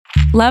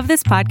Love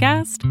this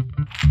podcast?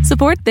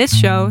 Support this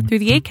show through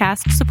the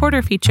Acast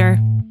supporter feature.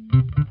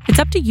 It's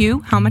up to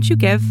you how much you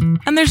give,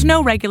 and there's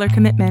no regular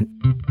commitment.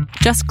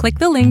 Just click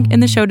the link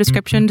in the show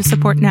description to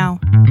support now.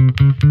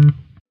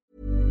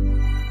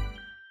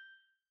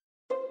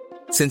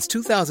 Since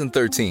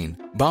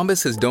 2013,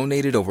 Bombas has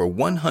donated over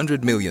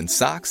 100 million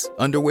socks,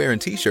 underwear,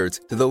 and T-shirts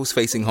to those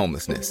facing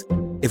homelessness.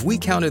 If we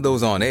counted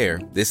those on air,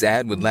 this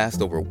ad would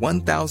last over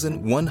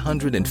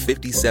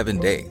 1,157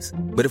 days.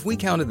 But if we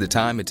counted the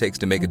time it takes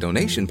to make a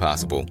donation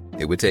possible,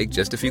 it would take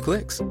just a few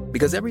clicks.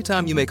 Because every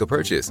time you make a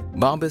purchase,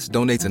 Bombas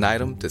donates an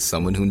item to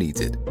someone who needs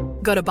it.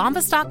 Go to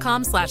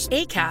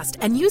bombas.com/ACAST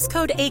and use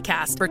code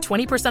ACAST for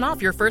 20% off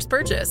your first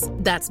purchase.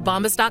 That's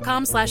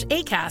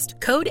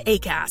bombas.com/ACAST, code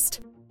ACAST.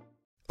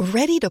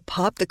 Ready to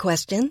pop the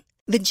question?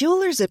 The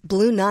jewelers at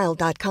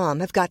BlueNile.com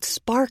have got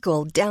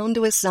sparkle down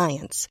to a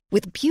science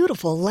with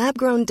beautiful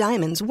lab-grown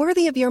diamonds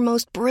worthy of your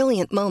most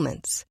brilliant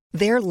moments.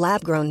 Their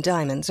lab-grown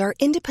diamonds are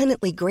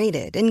independently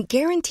graded and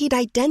guaranteed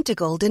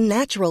identical to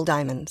natural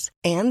diamonds,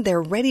 and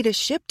they're ready to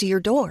ship to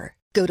your door.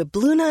 Go to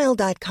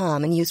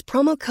BlueNile.com and use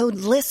promo code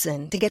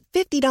LISTEN to get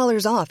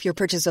 $50 off your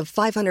purchase of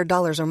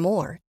 $500 or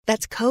more.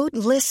 That's code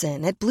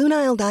LISTEN at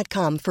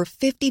BlueNile.com for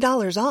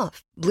 $50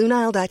 off.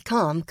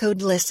 BlueNile.com,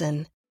 code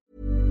LISTEN.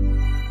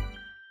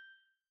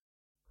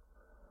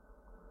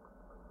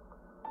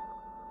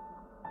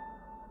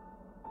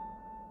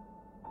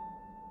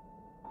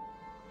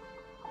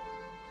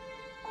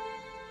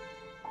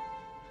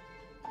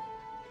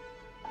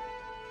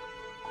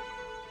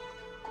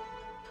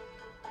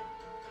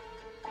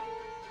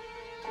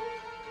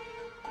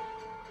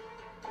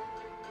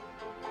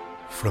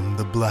 From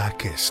the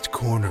blackest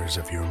corners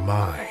of your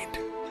mind,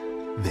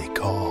 they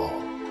call,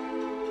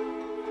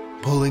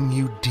 pulling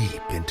you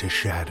deep into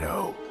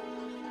shadow,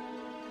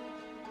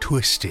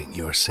 twisting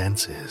your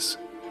senses,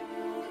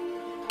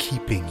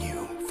 keeping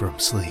you from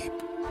sleep.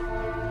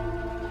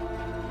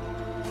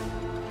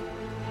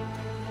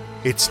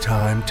 It's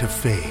time to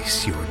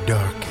face your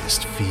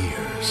darkest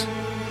fears.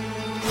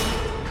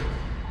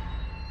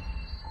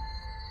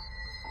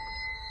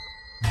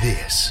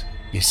 This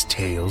is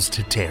Tales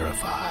to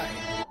Terrify.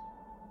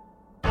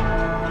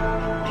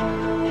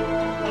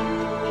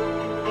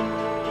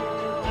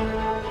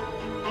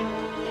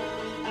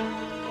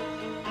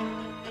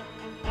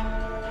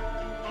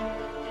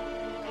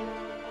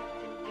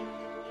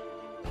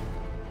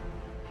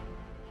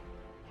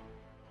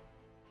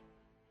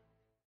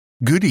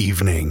 Good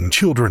evening,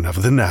 children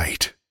of the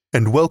night,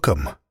 and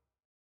welcome.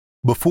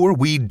 Before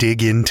we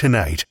dig in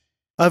tonight,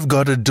 I've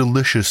got a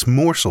delicious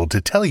morsel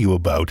to tell you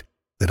about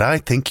that I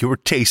think your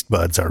taste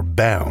buds are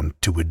bound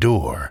to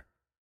adore.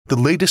 The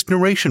latest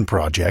narration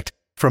project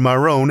from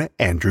our own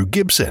Andrew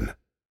Gibson.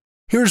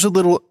 Here's a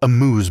little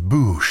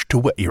amuse-bouche to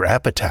whet your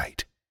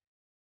appetite.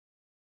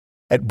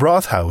 At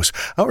Broth House,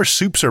 our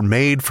soups are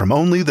made from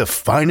only the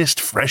finest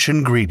fresh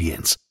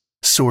ingredients,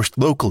 sourced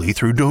locally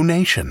through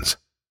donations.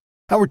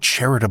 Our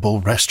charitable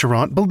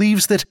restaurant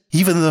believes that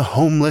even the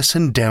homeless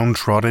and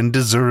downtrodden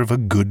deserve a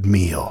good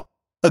meal,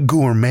 a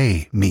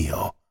gourmet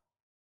meal.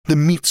 The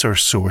meats are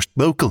sourced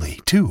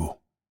locally, too,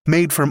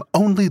 made from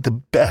only the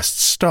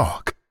best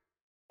stock.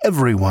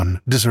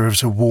 Everyone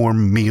deserves a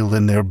warm meal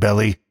in their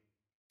belly.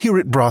 Here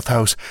at Broth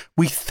House,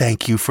 we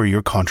thank you for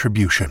your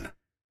contribution.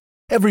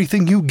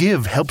 Everything you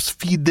give helps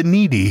feed the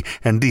needy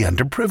and the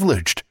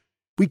underprivileged.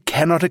 We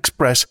cannot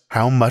express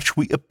how much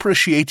we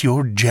appreciate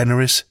your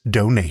generous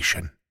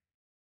donation.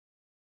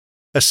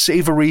 A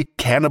savory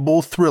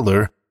cannibal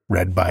thriller,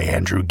 read by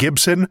Andrew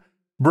Gibson,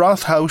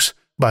 Broth House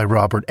by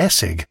Robert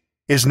Essig,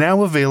 is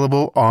now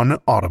available on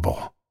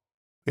Audible.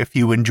 If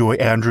you enjoy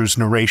Andrew's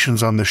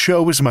narrations on the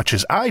show as much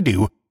as I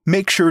do,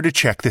 make sure to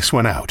check this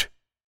one out.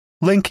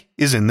 Link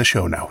is in the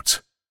show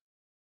notes.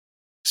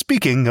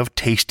 Speaking of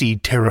tasty,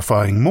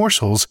 terrifying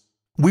morsels,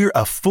 we're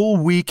a full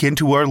week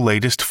into our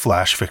latest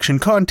flash fiction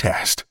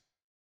contest.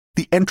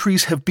 The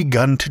entries have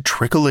begun to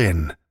trickle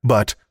in,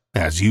 but,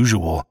 as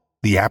usual,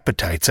 the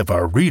appetites of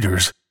our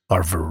readers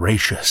are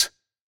voracious,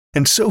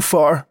 and so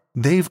far,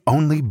 they've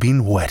only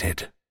been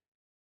whetted.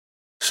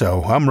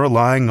 So I'm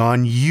relying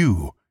on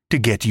you to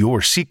get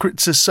your secret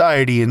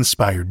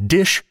society-inspired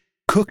dish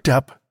cooked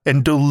up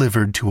and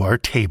delivered to our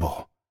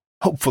table,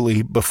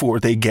 hopefully before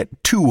they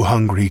get too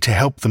hungry to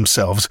help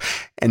themselves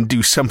and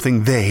do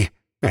something they,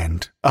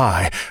 and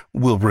I,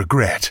 will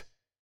regret.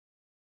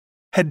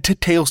 Head to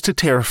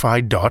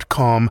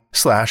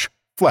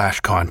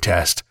talestoterrify.com/flash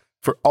contest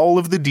for all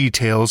of the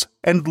details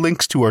and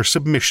links to our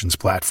submissions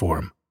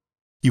platform.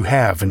 You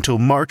have until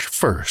March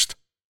 1st.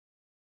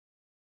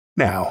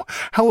 Now,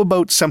 how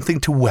about something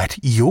to whet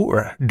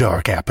your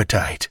dark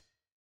appetite?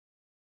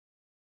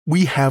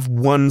 We have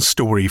one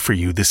story for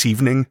you this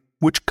evening,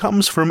 which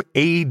comes from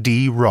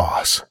A.D.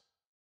 Ross.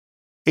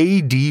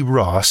 A.D.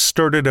 Ross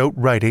started out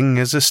writing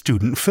as a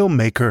student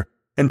filmmaker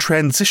and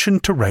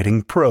transitioned to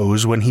writing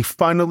prose when he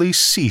finally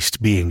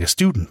ceased being a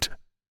student.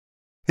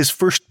 His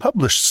first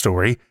published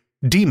story,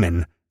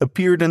 Demon,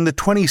 appeared in the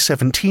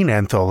 2017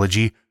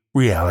 anthology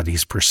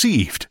Realities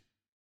Perceived.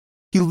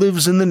 He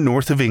lives in the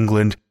north of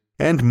England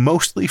and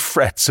mostly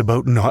frets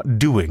about not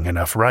doing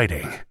enough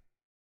writing.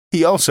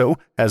 He also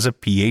has a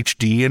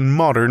PhD in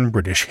modern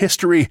British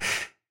history,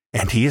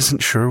 and he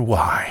isn't sure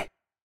why.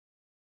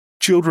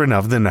 Children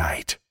of the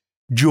Night,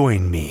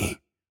 join me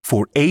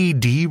for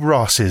A.D.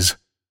 Ross's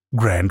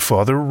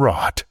Grandfather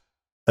Rot,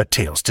 a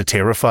Tales to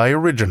Terrify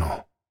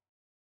original.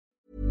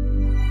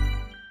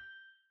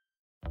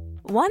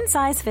 One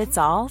size fits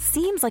all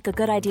seems like a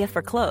good idea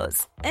for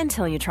clothes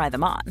until you try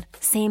them on.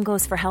 Same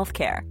goes for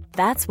healthcare.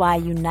 That's why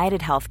United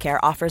Healthcare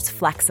offers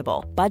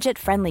flexible,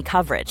 budget-friendly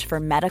coverage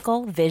for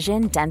medical,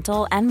 vision,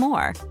 dental, and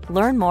more.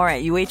 Learn more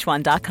at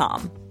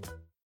uh1.com.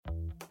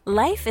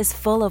 Life is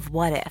full of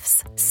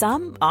what-ifs.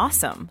 Some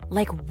awesome,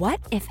 like what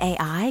if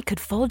AI could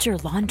fold your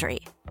laundry?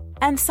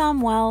 And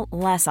some, well,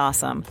 less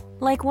awesome,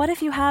 like what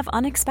if you have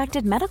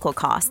unexpected medical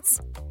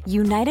costs?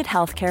 United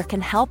Healthcare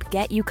can help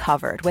get you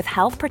covered with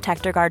Health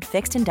Protector Guard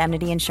fixed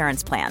indemnity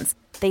insurance plans.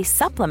 They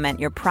supplement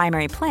your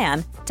primary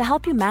plan to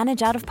help you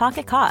manage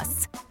out-of-pocket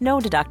costs. No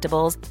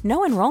deductibles,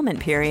 no enrollment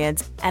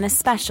periods, and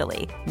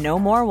especially no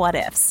more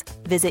what-ifs.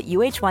 Visit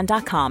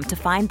uh1.com to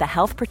find the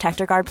Health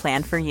Protector Guard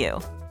plan for you.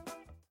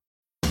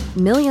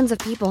 Millions of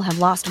people have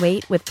lost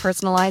weight with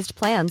personalized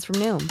plans from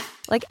Noom.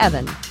 Like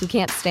Evan, who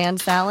can't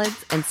stand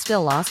salads and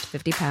still lost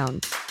 50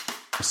 pounds.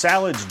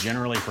 Salads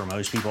generally for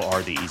most people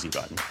are the easy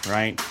button,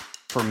 right?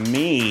 For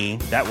me,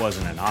 that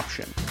wasn't an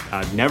option.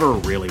 I never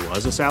really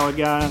was a salad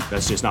guy.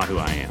 That's just not who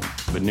I am.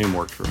 But Noom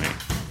worked for me.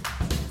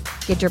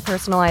 Get your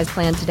personalized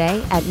plan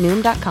today at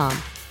Noom.com.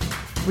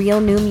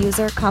 Real Noom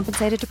user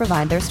compensated to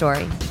provide their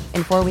story.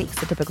 In 4 weeks,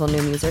 the typical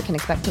Noom user can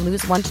expect to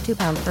lose 1 to 2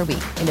 pounds per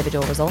week.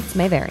 Individual results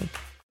may vary.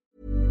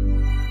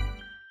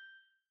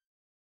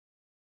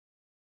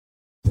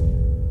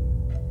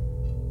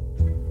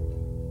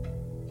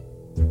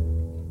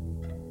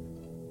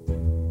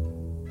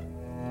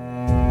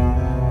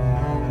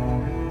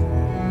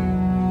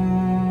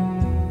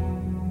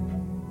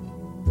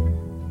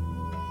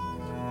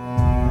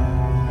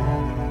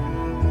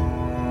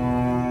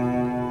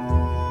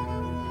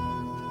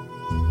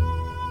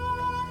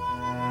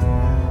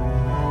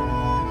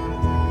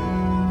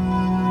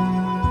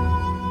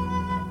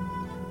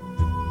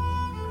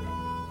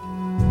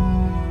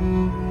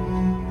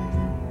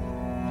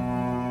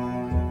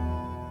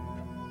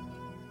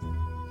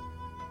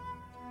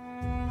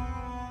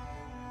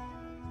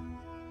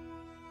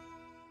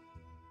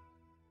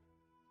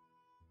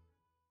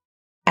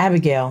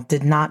 Abigail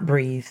did not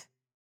breathe.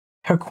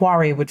 Her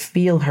quarry would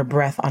feel her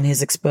breath on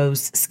his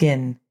exposed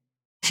skin.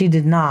 She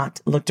did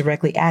not look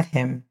directly at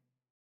him.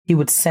 He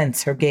would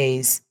sense her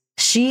gaze.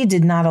 She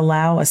did not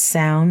allow a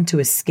sound to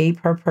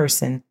escape her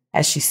person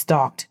as she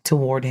stalked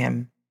toward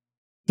him.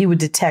 He would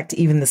detect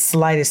even the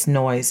slightest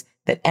noise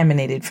that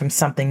emanated from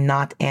something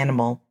not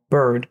animal,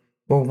 bird,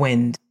 or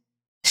wind.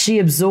 She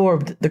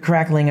absorbed the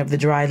crackling of the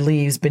dried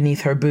leaves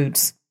beneath her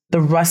boots,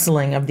 the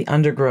rustling of the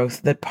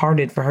undergrowth that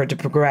parted for her to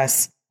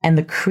progress, and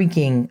the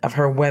creaking of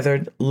her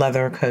weathered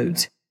leather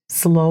coat.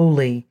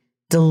 Slowly,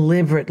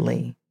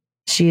 deliberately,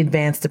 she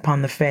advanced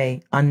upon the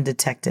Fae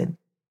undetected.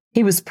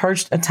 He was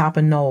perched atop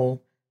a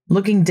knoll,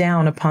 looking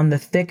down upon the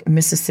thick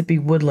Mississippi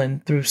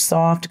woodland through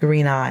soft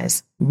green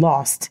eyes,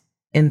 lost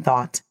in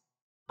thought.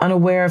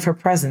 Unaware of her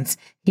presence,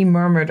 he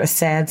murmured a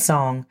sad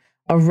song,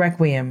 a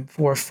requiem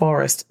for a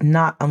forest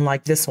not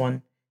unlike this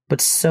one, but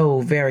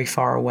so very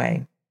far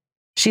away.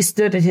 She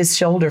stood at his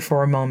shoulder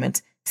for a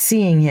moment,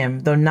 seeing him,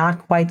 though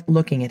not quite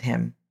looking at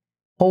him,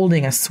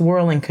 holding a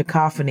swirling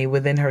cacophony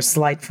within her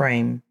slight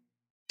frame.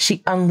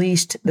 She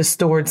unleashed the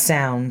stored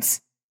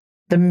sounds.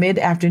 The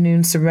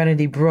mid-afternoon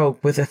serenity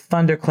broke with a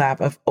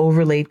thunderclap of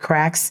overlaid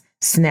cracks,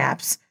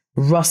 snaps,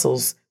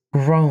 rustles,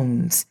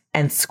 groans,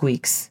 and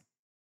squeaks.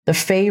 The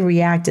Fae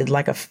reacted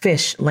like a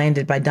fish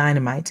landed by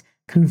dynamite,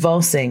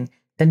 convulsing,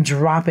 then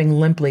dropping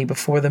limply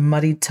before the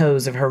muddied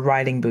toes of her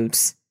riding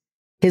boots.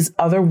 His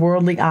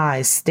otherworldly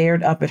eyes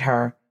stared up at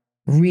her,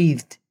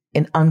 wreathed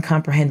in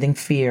uncomprehending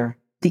fear,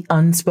 the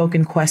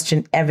unspoken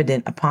question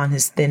evident upon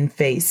his thin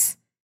face.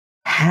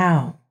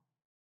 How?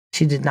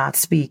 She did not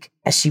speak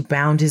as she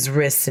bound his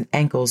wrists and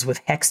ankles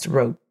with hexed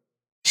rope.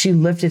 She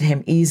lifted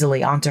him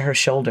easily onto her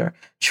shoulder,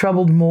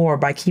 troubled more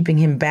by keeping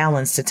him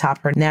balanced atop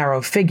her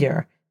narrow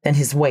figure than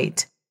his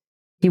weight.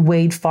 He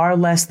weighed far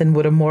less than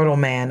would a mortal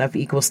man of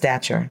equal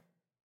stature.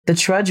 The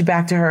trudge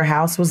back to her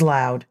house was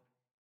loud.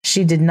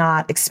 She did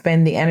not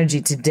expend the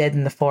energy to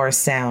deaden the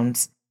forest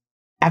sounds.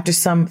 After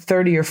some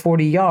 30 or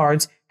 40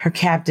 yards, her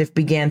captive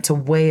began to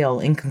wail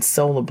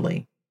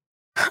inconsolably.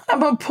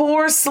 I'm a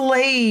poor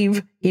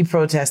slave, he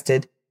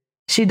protested.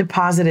 She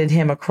deposited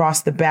him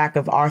across the back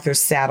of Arthur's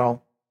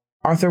saddle.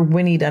 Arthur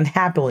whinnied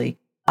unhappily,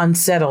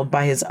 unsettled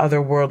by his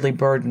otherworldly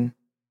burden.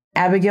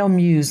 Abigail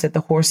mused at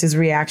the horse's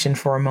reaction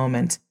for a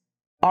moment.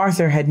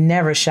 Arthur had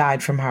never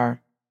shied from her.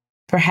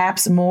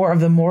 Perhaps more of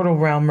the mortal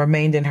realm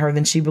remained in her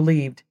than she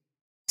believed.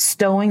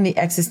 Stowing the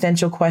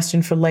existential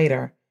question for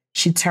later,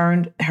 she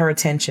turned her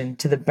attention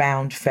to the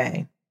bound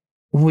Fae.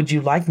 Would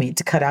you like me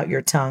to cut out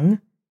your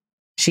tongue?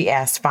 She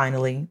asked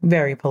finally,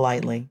 very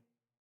politely.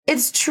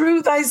 It's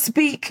truth I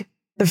speak,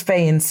 the Fae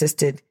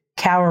insisted,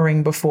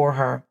 cowering before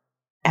her.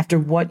 After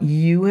what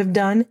you have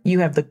done, you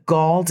have the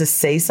gall to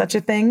say such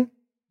a thing?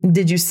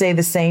 Did you say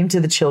the same to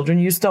the children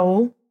you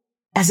stole?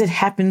 As it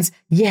happens,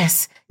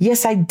 yes,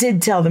 I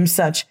did tell them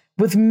such,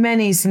 with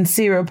many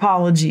sincere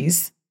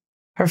apologies.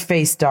 Her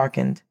face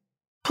darkened.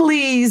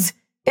 Please,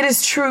 it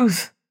is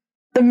truth.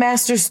 The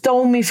master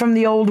stole me from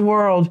the old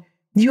world.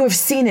 You have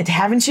seen it,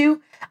 haven't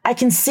you? I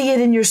can see it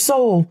in your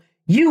soul.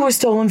 You were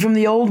stolen from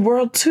the old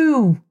world,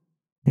 too.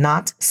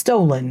 Not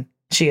stolen,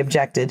 she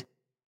objected.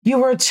 You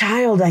were a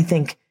child, I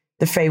think,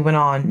 the Fae went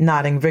on,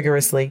 nodding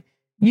vigorously.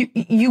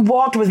 You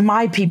walked with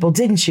my people,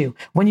 didn't you,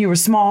 when you were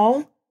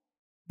small?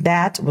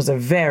 That was a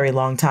very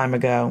long time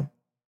ago.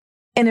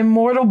 An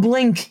immortal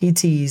blink, he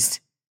teased.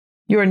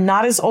 You are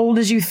not as old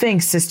as you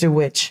think, Sister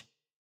Witch.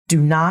 Do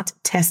not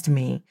test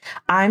me.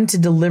 I'm to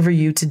deliver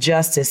you to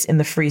justice in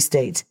the Free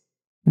State.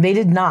 They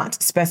did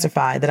not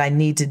specify that I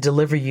need to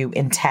deliver you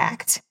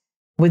intact.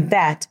 With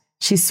that,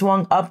 she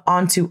swung up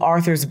onto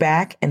Arthur's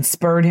back and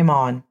spurred him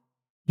on.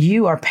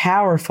 You are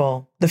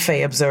powerful, the Fae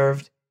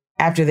observed,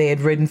 after they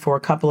had ridden for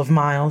a couple of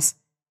miles.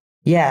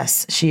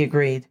 Yes, she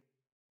agreed.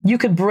 You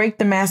could break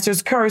the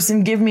master's curse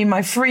and give me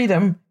my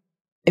freedom.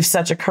 If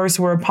such a curse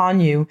were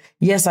upon you,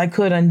 yes, I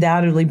could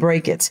undoubtedly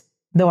break it,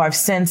 though I've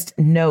sensed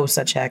no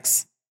such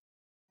hex.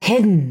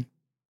 Hidden.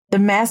 The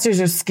masters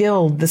are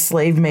skilled, the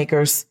slave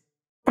makers.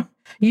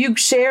 You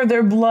share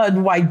their blood,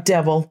 white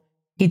devil,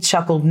 he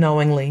chuckled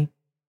knowingly.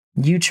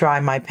 You try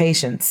my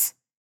patience.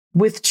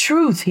 With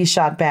truth, he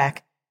shot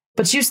back.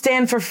 But you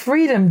stand for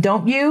freedom,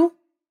 don't you?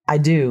 I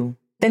do.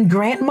 Then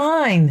grant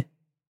mine.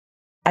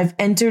 I've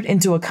entered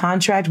into a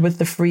contract with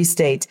the Free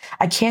State.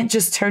 I can't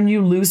just turn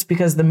you loose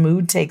because the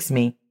mood takes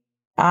me.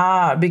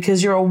 Ah,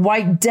 because you're a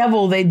white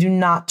devil, they do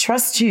not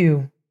trust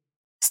you.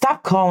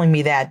 Stop calling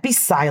me that. Be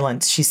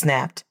silent, she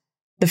snapped.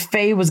 The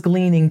Fae was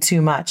gleaning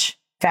too much,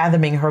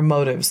 fathoming her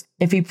motives.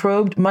 If he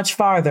probed much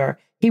farther,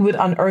 he would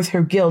unearth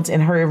her guilt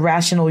and her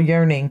irrational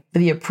yearning for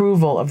the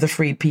approval of the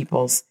freed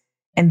peoples,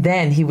 and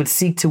then he would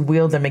seek to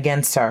wield them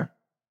against her.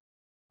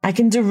 I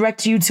can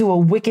direct you to a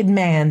wicked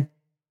man.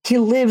 He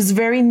lives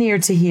very near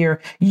to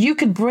here. You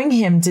could bring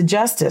him to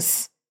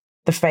justice,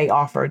 the Fae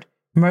offered,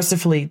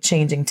 mercifully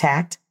changing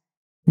tact.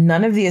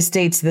 None of the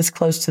estates this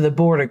close to the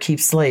border keep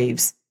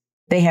slaves.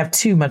 They have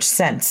too much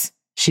sense,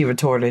 she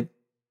retorted.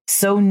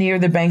 So near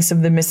the banks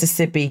of the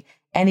Mississippi,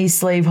 any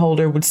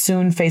slaveholder would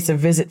soon face a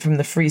visit from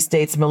the Free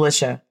State's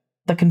militia.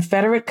 The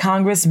Confederate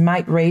Congress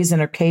might raise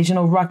an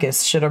occasional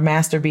ruckus should a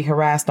master be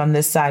harassed on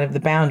this side of the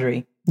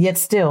boundary, yet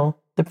still,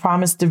 the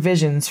promised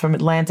divisions from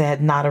Atlanta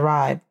had not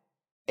arrived.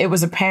 It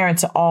was apparent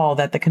to all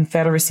that the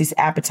Confederacy's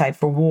appetite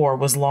for war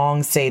was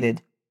long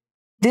sated.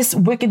 This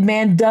wicked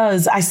man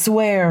does, I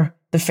swear,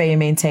 the Fae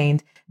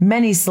maintained.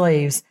 Many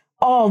slaves,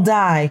 all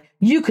die.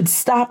 You could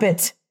stop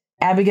it.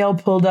 Abigail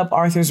pulled up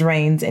Arthur's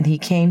reins, and he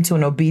came to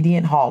an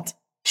obedient halt.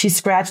 She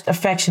scratched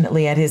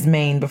affectionately at his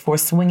mane before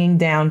swinging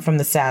down from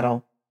the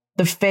saddle.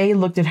 The Fae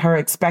looked at her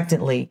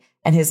expectantly,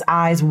 and his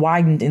eyes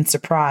widened in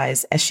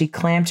surprise as she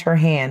clamped her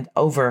hand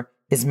over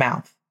his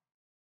mouth.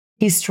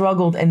 He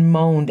struggled and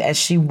moaned as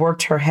she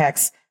worked her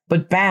hex,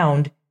 but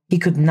bound, he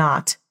could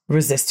not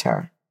resist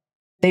her.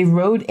 They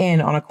rode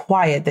in on a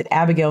quiet that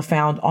Abigail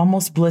found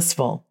almost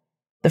blissful,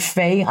 the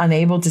Fae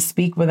unable to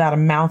speak without a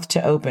mouth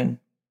to open.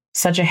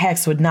 Such a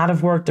hex would not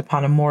have worked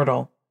upon a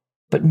mortal,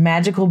 but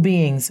magical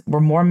beings were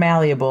more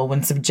malleable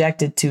when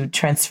subjected to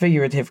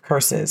transfigurative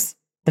curses.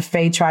 The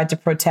Fae tried to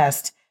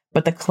protest,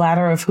 but the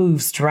clatter of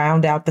hooves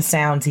drowned out the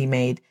sounds he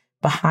made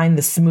behind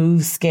the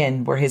smooth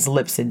skin where his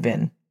lips had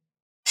been.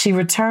 She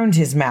returned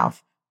his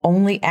mouth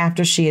only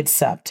after she had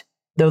supped,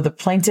 though the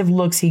plaintive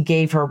looks he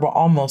gave her were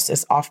almost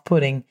as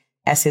off-putting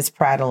as his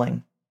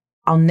prattling.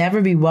 I'll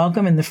never be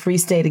welcome in the Free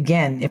State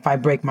again if I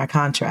break my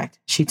contract,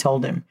 she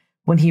told him,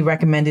 when he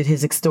recommended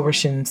his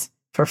extortions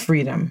for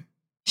freedom.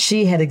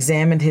 She had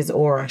examined his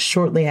aura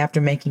shortly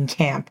after making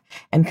camp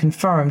and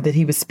confirmed that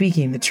he was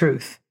speaking the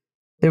truth.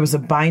 There was a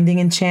binding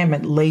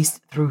enchantment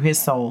laced through his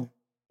soul.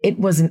 It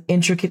was an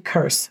intricate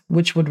curse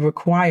which would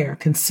require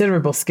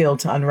considerable skill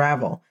to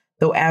unravel,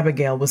 though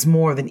Abigail was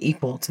more than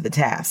equal to the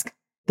task.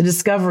 The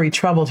discovery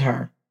troubled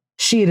her.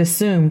 She had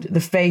assumed the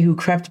Fae who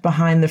crept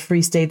behind the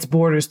Free State's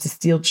borders to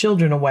steal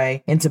children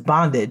away into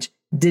bondage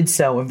did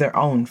so of their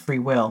own free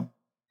will.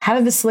 How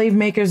did the slave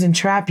makers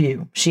entrap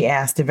you? She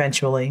asked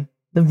eventually.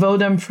 The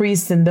Vodun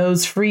priests and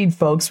those freed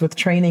folks with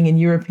training in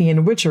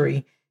European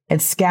witchery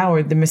had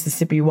scoured the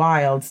Mississippi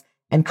wilds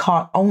and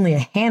caught only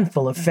a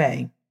handful of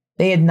Fae.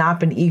 They had not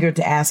been eager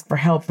to ask for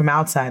help from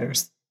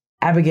outsiders.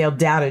 Abigail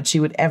doubted she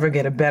would ever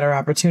get a better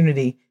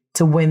opportunity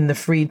to win the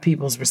freed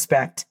people's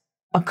respect.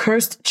 A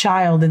cursed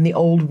child in the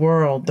old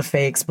world, the Fae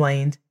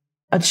explained.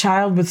 A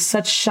child with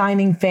such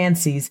shining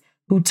fancies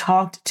who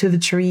talked to the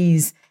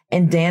trees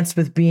and danced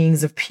with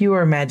beings of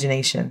pure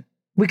imagination.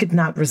 We could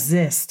not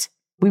resist.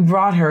 We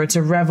brought her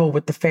to revel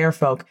with the fair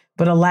folk,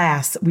 but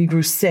alas, we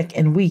grew sick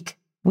and weak.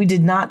 We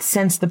did not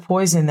sense the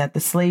poison that the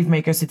slave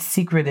makers had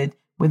secreted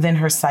within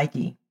her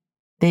psyche.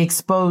 They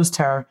exposed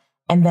her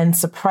and then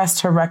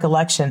suppressed her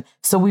recollection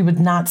so we would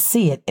not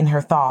see it in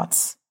her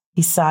thoughts.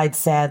 He sighed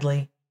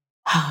sadly.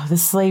 The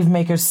slave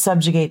makers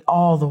subjugate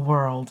all the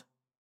world.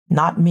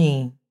 Not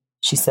me,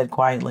 she said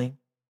quietly.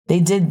 They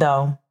did,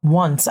 though,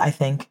 once, I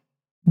think.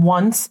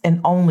 Once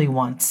and only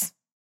once.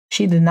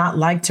 She did not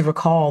like to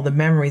recall the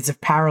memories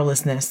of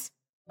powerlessness,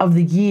 of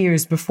the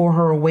years before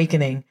her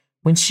awakening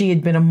when she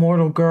had been a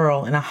mortal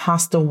girl in a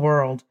hostile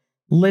world,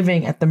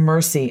 living at the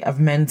mercy of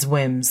men's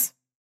whims.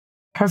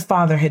 Her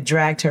father had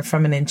dragged her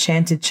from an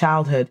enchanted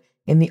childhood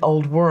in the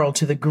old world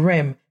to the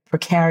grim,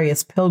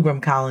 precarious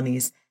pilgrim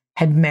colonies,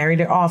 had married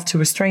her off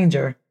to a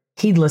stranger,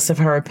 heedless of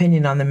her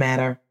opinion on the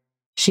matter.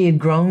 She had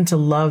grown to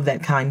love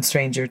that kind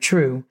stranger,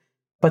 true,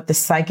 but the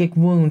psychic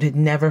wound had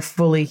never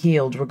fully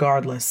healed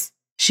regardless.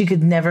 She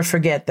could never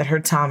forget that her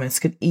Thomas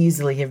could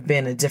easily have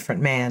been a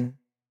different man.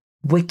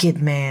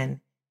 Wicked man,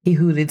 he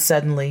hooted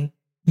suddenly.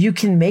 You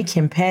can make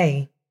him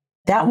pay.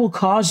 That will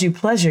cause you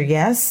pleasure,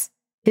 yes?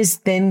 His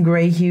thin,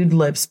 gray-hued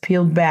lips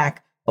peeled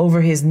back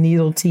over his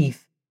needle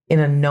teeth in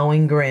a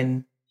knowing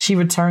grin. She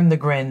returned the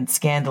grin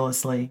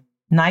scandalously.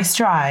 Nice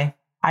try.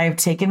 I have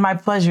taken my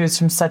pleasures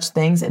from such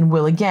things and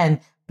will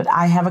again, but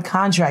I have a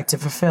contract to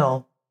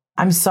fulfill.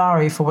 I'm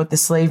sorry for what the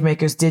slave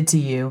makers did to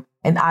you,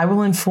 and I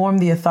will inform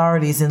the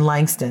authorities in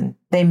Langston.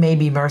 They may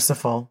be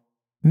merciful.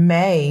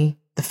 May,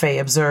 the Fae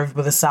observed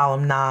with a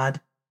solemn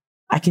nod.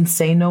 I can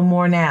say no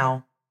more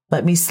now.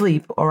 Let me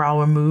sleep, or I'll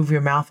remove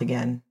your mouth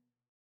again.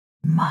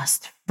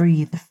 Must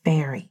free the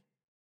fairy.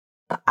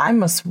 I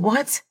must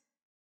what?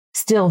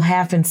 Still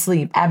half in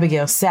sleep,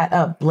 Abigail sat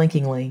up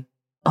blinkingly.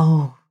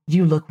 Oh,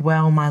 you look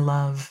well, my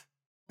love.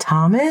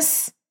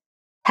 Thomas?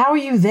 How are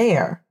you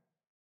there?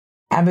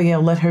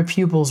 Abigail let her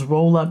pupils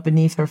roll up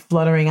beneath her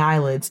fluttering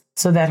eyelids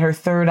so that her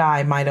third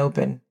eye might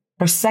open.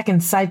 Her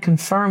second sight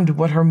confirmed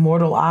what her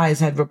mortal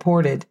eyes had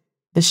reported.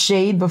 The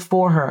shade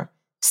before her,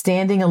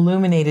 standing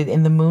illuminated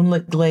in the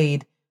moonlit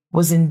glade,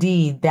 was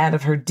indeed that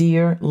of her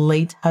dear,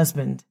 late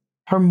husband.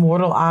 Her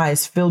mortal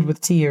eyes filled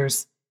with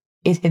tears.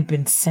 It had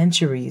been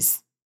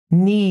centuries.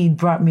 Need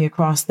brought me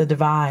across the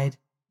divide.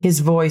 His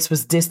voice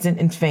was distant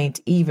and faint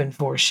even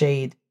for a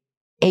shade.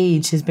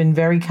 Age has been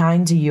very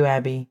kind to you,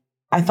 Abby.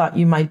 I thought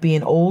you might be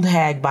an old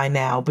hag by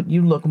now, but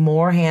you look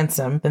more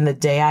handsome than the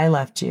day I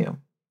left you.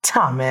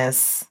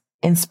 Thomas.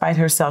 In spite of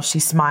herself, she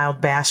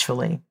smiled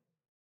bashfully.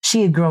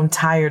 She had grown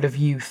tired of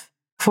youth.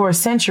 For a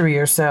century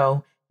or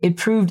so, it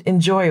proved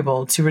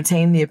enjoyable to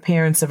retain the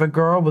appearance of a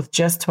girl with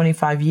just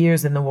 25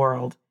 years in the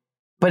world.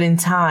 But in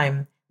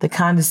time, the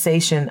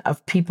condensation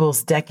of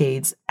people's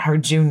decades, her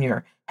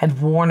junior,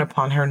 had worn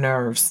upon her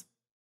nerves.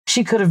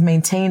 She could have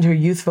maintained her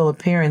youthful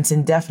appearance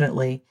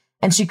indefinitely,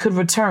 and she could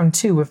return,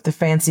 too, if the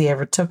fancy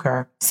ever took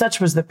her. Such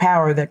was the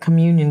power that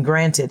communion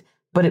granted,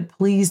 but it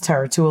pleased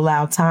her to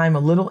allow time a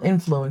little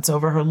influence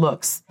over her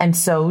looks, and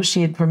so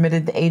she had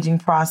permitted the aging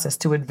process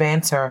to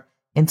advance her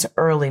into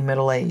early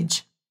middle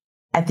age.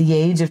 At the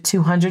age of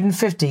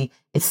 250,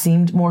 it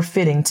seemed more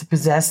fitting to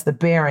possess the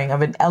bearing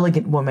of an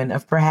elegant woman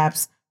of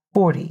perhaps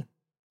 40.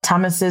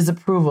 Thomas's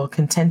approval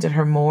contented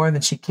her more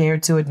than she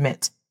cared to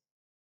admit.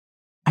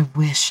 I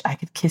wish I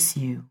could kiss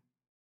you.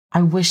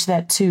 I wish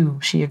that too,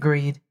 she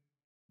agreed.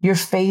 You're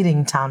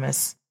fading,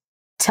 Thomas.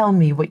 Tell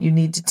me what you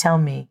need to tell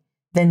me,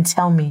 then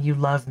tell me you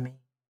love me.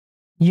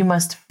 You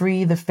must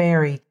free the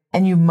fairy,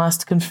 and you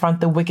must confront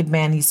the wicked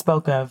man he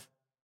spoke of.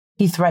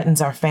 He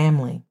threatens our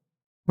family.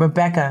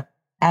 Rebecca,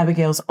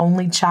 Abigail's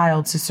only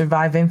child to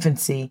survive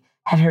infancy,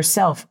 had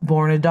herself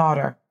borne a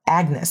daughter,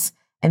 Agnes,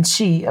 and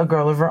she a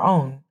girl of her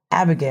own,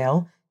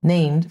 Abigail,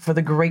 named for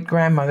the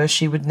great-grandmother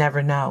she would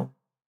never know.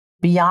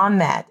 Beyond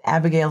that,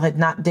 Abigail had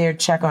not dared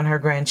check on her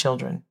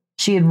grandchildren.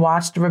 She had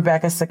watched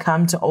Rebecca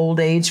succumb to old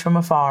age from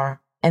afar,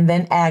 and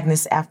then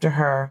Agnes after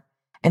her,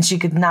 and she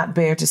could not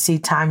bear to see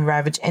time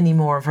ravage any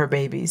more of her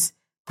babies,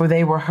 for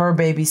they were her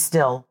babies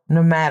still,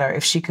 no matter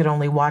if she could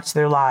only watch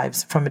their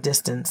lives from a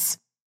distance.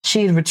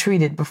 She had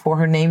retreated before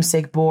her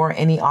namesake bore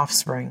any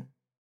offspring.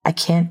 I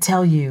can't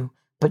tell you,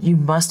 but you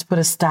must put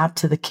a stop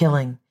to the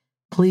killing.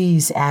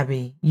 Please,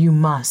 Abby, you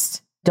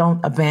must.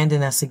 Don't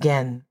abandon us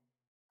again.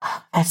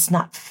 That's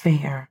not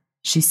fair,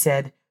 she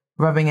said,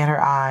 rubbing at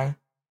her eye.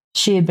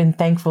 She had been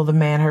thankful the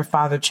man her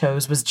father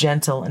chose was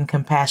gentle and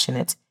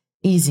compassionate,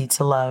 easy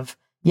to love,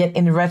 yet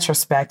in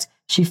retrospect,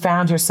 she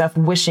found herself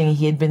wishing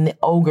he had been the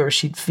ogre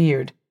she'd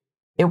feared.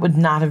 It would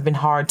not have been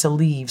hard to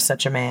leave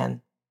such a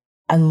man.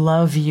 I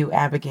love you,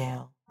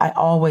 Abigail. I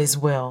always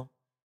will.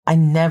 I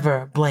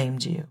never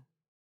blamed you.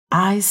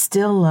 I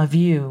still love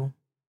you.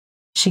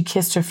 She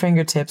kissed her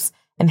fingertips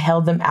and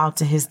held them out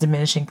to his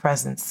diminishing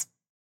presence.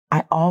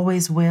 I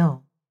always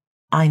will.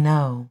 I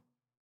know.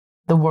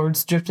 The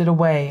words drifted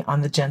away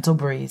on the gentle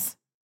breeze.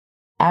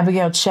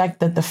 Abigail checked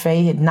that the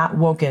Fae had not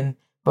woken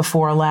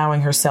before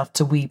allowing herself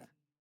to weep.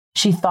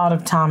 She thought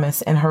of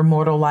Thomas and her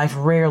mortal life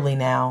rarely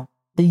now.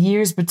 The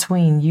years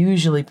between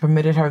usually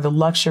permitted her the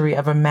luxury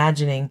of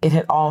imagining it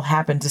had all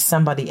happened to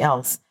somebody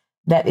else,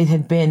 that it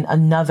had been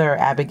another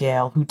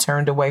Abigail who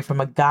turned away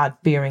from a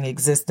God-fearing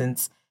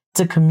existence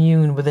to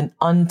commune with an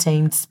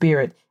untamed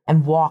spirit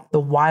and walk the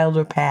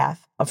wilder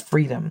path of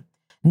freedom,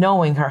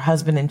 knowing her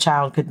husband and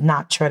child could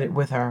not tread it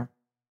with her.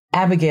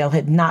 Abigail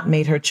had not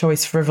made her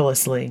choice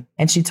frivolously,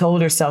 and she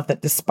told herself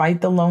that despite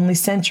the lonely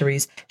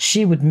centuries,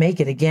 she would make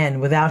it again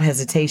without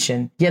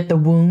hesitation. Yet the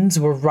wounds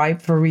were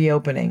ripe for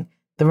reopening,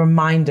 the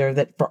reminder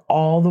that for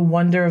all the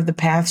wonder of the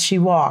path she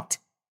walked,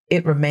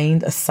 it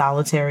remained a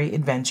solitary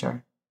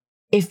adventure.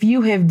 If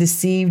you have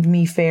deceived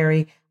me,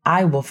 fairy,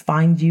 I will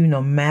find you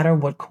no matter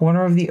what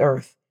corner of the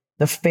earth,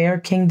 the fair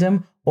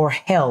kingdom or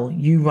hell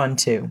you run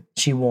to,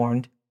 she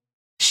warned.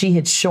 She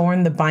had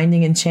shorn the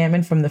binding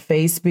enchantment from the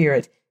Fae's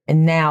spirit,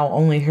 and now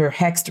only her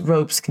hexed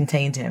ropes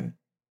contained him.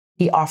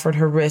 He offered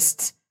her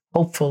wrists,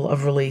 hopeful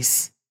of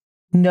release.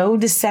 No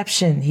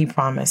deception, he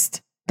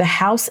promised. The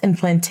house and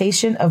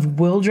plantation of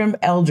Wildrum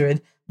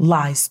Eldred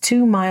lies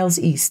 2 miles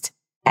east.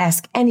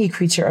 Ask any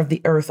creature of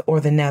the earth or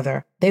the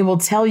nether. They will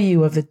tell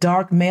you of the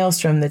dark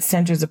maelstrom that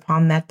centers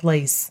upon that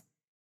place.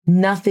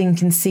 Nothing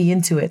can see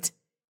into it.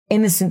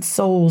 Innocent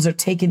souls are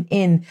taken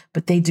in,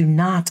 but they do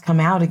not come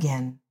out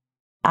again.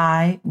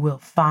 I will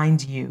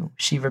find you,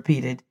 she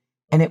repeated,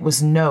 and it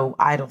was no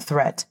idle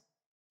threat.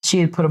 She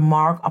had put a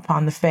mark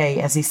upon the Fae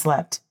as he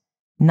slept.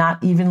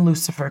 Not even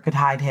Lucifer could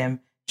hide him,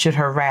 should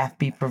her wrath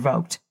be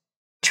provoked.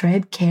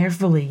 Tread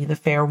carefully, the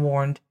Fae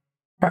warned.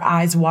 Her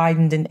eyes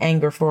widened in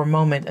anger for a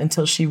moment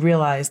until she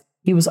realized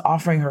he was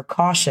offering her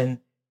caution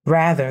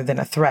rather than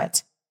a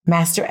threat.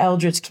 Master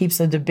Eldritch keeps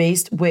a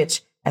debased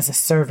witch as a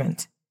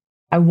servant.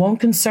 I won't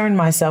concern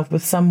myself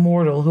with some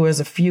mortal who has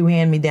a few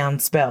hand-me-down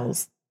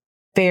spells.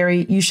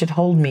 Fairy, you should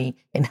hold me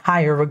in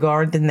higher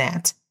regard than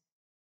that.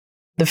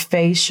 The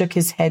Fae shook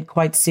his head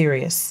quite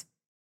serious.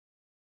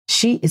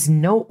 She is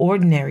no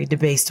ordinary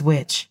debased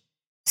witch.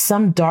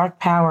 Some dark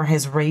power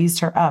has raised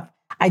her up.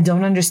 I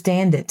don't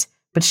understand it,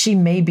 but she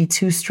may be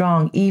too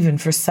strong even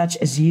for such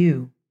as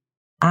you.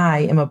 I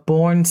am a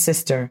born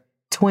sister,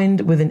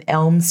 twinned with an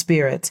elm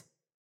spirit.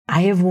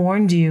 I have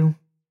warned you.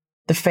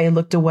 The Fae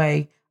looked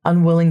away,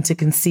 unwilling to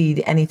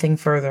concede anything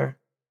further.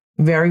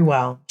 Very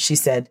well, she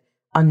said,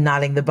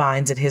 unknotting the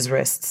binds at his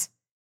wrists.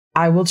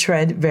 I will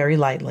tread very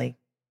lightly.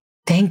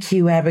 Thank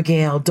you,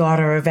 Abigail,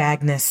 daughter of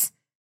Agnes.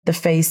 The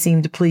Fae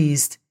seemed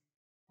pleased.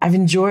 I've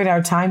enjoyed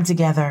our time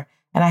together,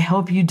 and I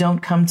hope you don't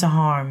come to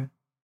harm.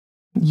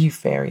 You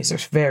fairies are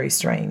very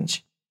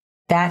strange.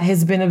 That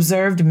has been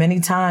observed many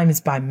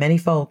times by many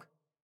folk.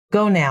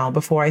 Go now,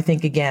 before I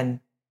think again.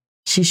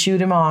 She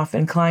shooed him off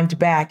and climbed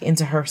back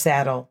into her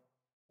saddle.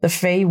 The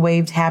Fae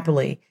waved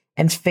happily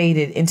and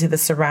faded into the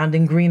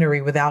surrounding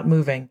greenery without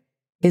moving,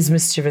 his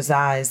mischievous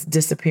eyes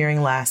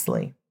disappearing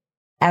lastly.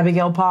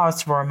 Abigail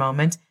paused for a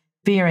moment,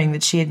 fearing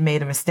that she had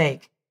made a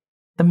mistake.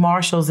 The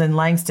Marshalls and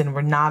Langston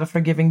were not a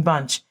forgiving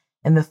bunch,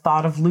 and the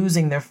thought of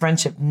losing their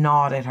friendship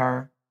gnawed at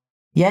her.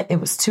 Yet it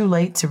was too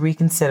late to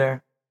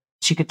reconsider.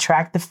 She could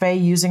track the Fae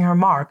using her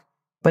mark,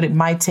 but it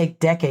might take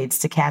decades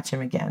to catch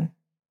him again.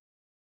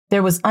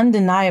 There was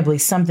undeniably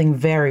something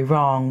very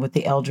wrong with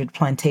the Eldred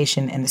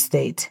plantation and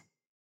estate.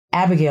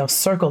 Abigail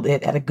circled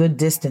it at a good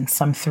distance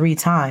some 3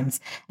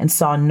 times and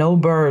saw no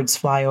birds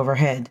fly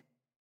overhead.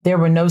 There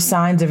were no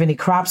signs of any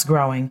crops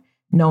growing,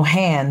 no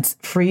hands,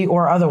 free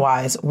or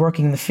otherwise,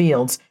 working the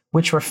fields,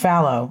 which were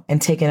fallow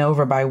and taken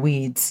over by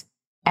weeds.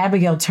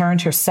 Abigail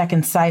turned her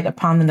second sight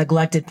upon the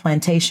neglected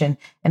plantation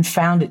and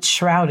found it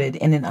shrouded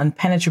in an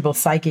impenetrable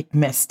psychic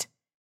mist,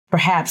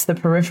 perhaps the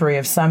periphery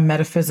of some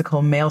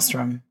metaphysical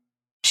maelstrom.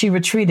 She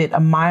retreated a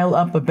mile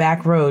up a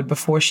back road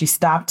before she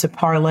stopped to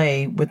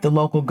parley with the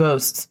local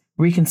ghosts,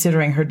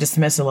 reconsidering her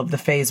dismissal of the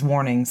Fae's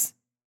warnings.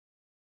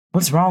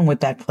 What's wrong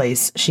with that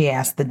place? She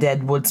asked the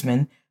dead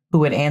woodsman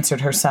who had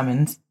answered her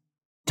summons.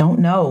 Don't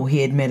know,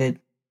 he admitted.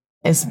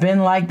 It's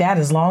been like that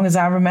as long as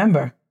I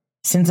remember,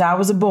 since I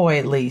was a boy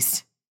at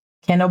least.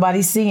 Can't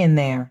nobody see in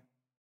there.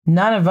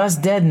 None of us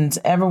deadens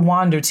ever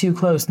wander too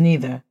close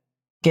neither.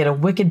 Get a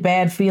wicked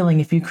bad feeling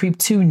if you creep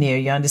too near,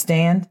 you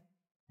understand?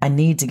 I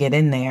need to get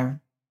in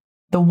there.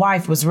 The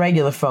wife was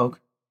regular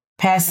folk,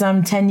 passed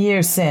some 10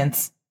 years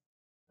since.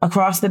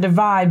 Across the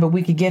divide, but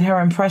we could get her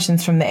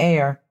impressions from the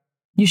air.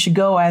 You should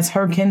go as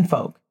her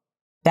kinfolk.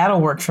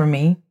 That'll work for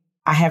me.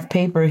 I have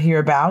paper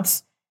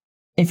hereabouts.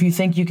 If you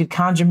think you could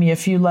conjure me a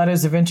few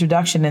letters of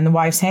introduction in the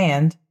wife's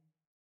hand.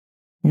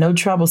 No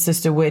trouble,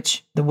 Sister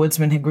Witch, the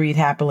woodsman agreed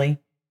happily.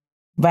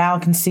 Val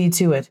can see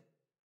to it.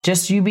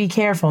 Just you be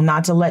careful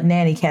not to let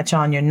Nanny catch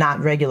on you're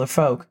not regular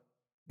folk.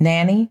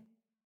 Nanny?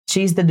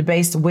 She's the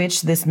debased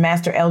witch this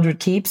Master Eldred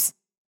keeps?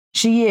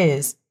 She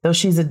is, though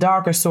she's a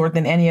darker sort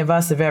than any of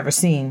us have ever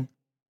seen.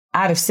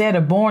 I'd have said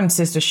a born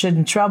sister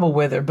shouldn't trouble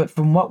with her, but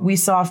from what we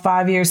saw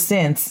 5 years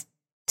since,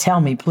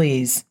 tell me,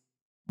 please.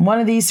 One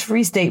of these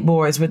Free State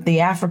boys with the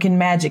African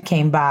magic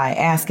came by,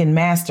 asking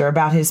Master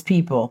about his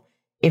people,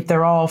 if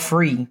they're all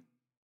free.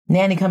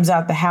 Nanny comes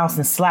out the house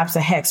and slaps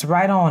a hex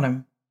right on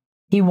him.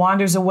 He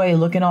wanders away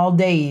looking all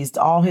dazed,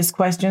 all his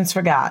questions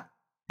forgot.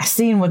 I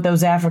seen what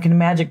those African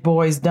magic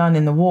boys done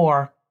in the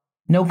war.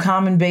 No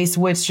common base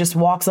witch just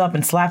walks up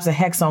and slaps a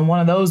hex on one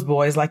of those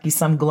boys like he's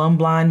some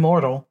glum-blind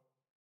mortal.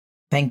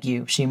 Thank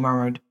you, she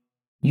murmured.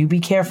 You be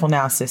careful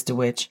now, Sister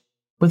Witch.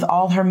 With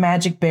all her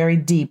magic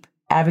buried deep,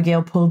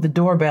 Abigail pulled the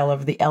doorbell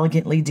of the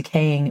elegantly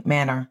decaying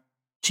manor.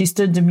 She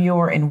stood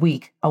demure and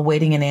weak,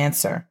 awaiting an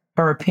answer,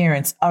 her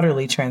appearance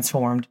utterly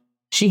transformed.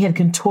 She had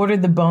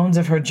contorted the bones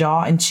of her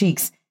jaw and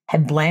cheeks,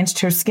 had blanched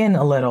her skin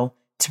a little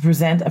to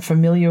present a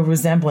familiar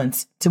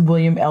resemblance to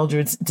William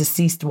Eldred's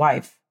deceased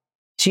wife.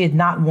 She had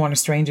not worn a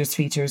stranger's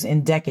features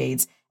in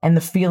decades, and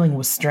the feeling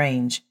was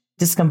strange,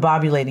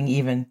 discombobulating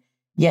even.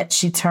 Yet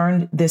she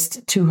turned this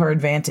to her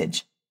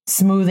advantage,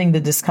 smoothing the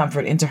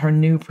discomfort into her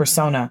new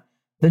persona,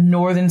 the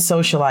northern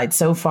socialite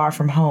so far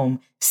from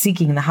home,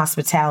 seeking the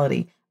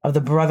hospitality of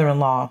the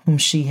brother-in-law whom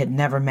she had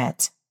never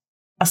met.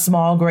 A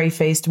small,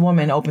 gray-faced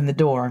woman opened the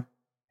door.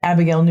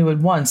 Abigail knew at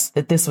once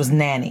that this was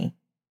Nanny.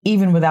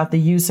 Even without the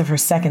use of her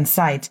second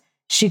sight,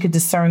 she could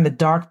discern the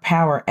dark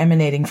power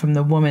emanating from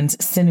the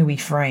woman's sinewy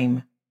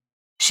frame.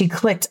 She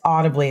clicked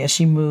audibly as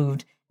she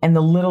moved, and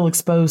the little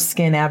exposed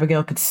skin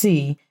Abigail could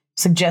see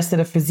suggested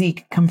a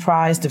physique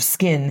comprised of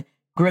skin,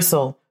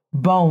 gristle,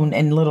 bone,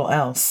 and little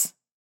else.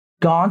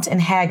 Gaunt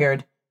and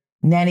haggard,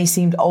 Nanny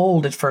seemed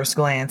old at first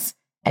glance,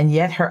 and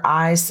yet her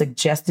eyes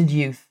suggested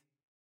youth.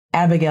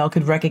 Abigail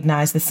could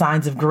recognize the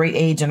signs of great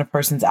age in a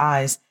person's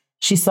eyes.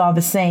 She saw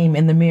the same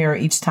in the mirror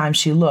each time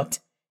she looked,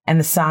 and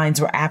the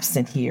signs were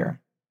absent here.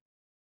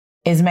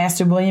 "Is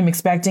Master William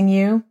expecting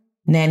you?"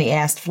 Nanny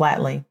asked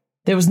flatly.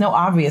 There was no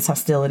obvious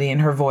hostility in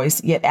her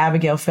voice, yet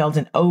Abigail felt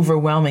an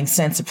overwhelming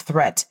sense of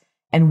threat,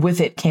 and with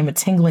it came a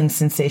tingling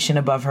sensation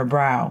above her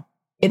brow.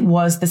 It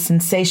was the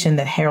sensation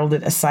that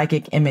heralded a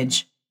psychic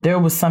image. There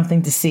was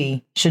something to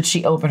see, should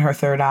she open her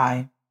third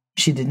eye.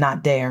 She did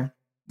not dare.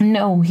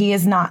 "No, he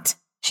is not,"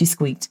 she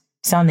squeaked,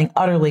 sounding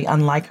utterly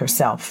unlike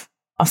herself.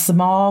 A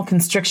small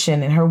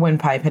constriction in her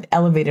windpipe had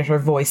elevated her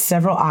voice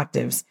several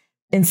octaves,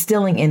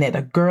 instilling in it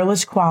a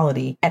girlish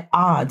quality at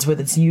odds with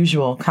its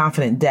usual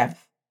confident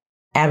depth.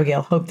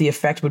 Abigail hoped the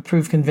effect would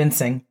prove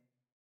convincing.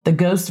 The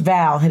ghost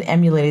Val had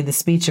emulated the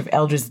speech of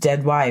Eldred's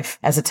dead wife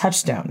as a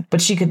touchstone,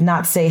 but she could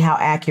not say how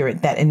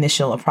accurate that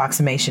initial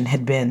approximation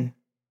had been.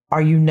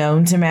 "Are you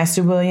known to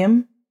Master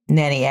William?"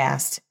 Nanny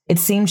asked. It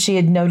seemed she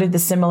had noted the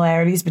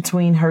similarities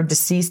between her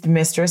deceased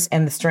mistress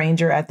and the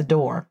stranger at the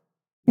door.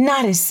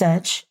 "Not as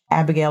such,"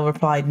 Abigail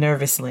replied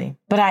nervously,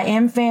 "but I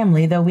am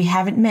family, though we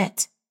haven't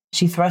met."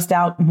 She thrust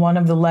out one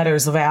of the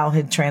letters Val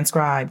had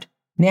transcribed.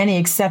 Nanny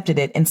accepted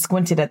it and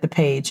squinted at the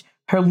page,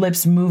 her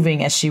lips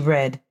moving as she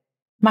read.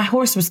 "My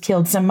horse was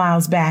killed some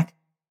miles back.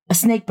 A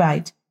snake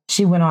bite,"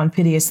 she went on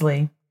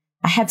piteously.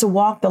 "I had to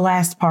walk the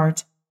last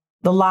part."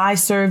 The lie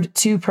served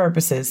two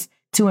purposes: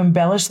 to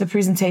embellish the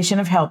presentation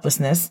of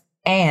helplessness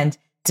and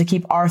to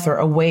keep Arthur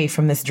away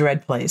from this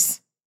dread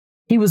place.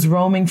 He was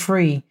roaming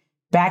free,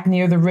 back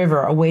near the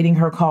river, awaiting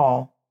her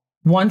call.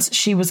 Once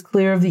she was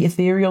clear of the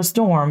ethereal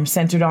storm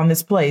centered on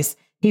this place,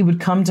 he would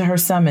come to her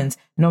summons,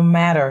 no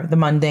matter the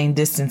mundane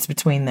distance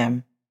between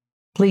them.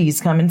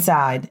 "Please come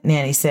inside,"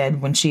 Nanny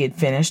said when she had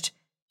finished,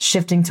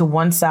 shifting to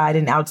one side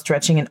and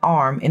outstretching an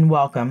arm in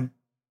welcome.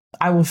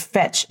 "I will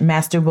fetch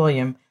Master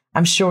William.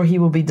 I'm sure he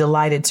will be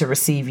delighted to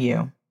receive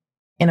you."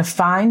 In a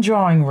fine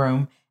drawing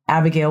room,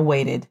 Abigail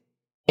waited.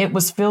 It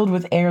was filled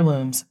with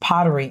heirlooms,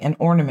 pottery, and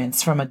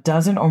ornaments from a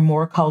dozen or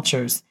more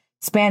cultures,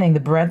 spanning the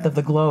breadth of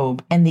the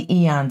globe and the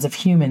eons of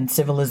human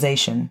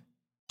civilization.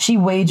 She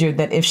wagered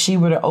that if she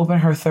were to open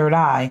her third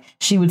eye,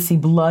 she would see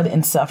blood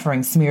and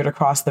suffering smeared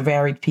across the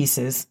varied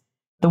pieces,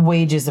 the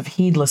wages of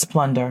heedless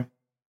plunder.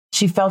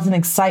 She felt an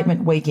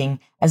excitement waking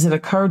as it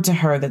occurred to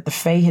her that the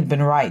Fae had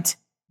been right.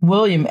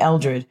 William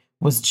Eldred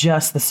was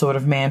just the sort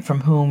of man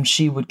from whom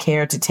she would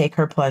care to take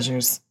her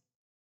pleasures.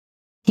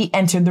 He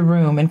entered the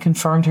room and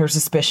confirmed her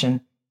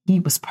suspicion. He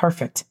was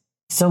perfect,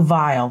 so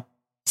vile,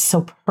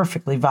 so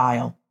perfectly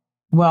vile.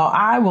 "Well,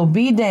 I will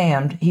be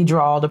damned," he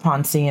drawled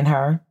upon seeing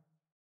her.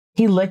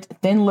 He licked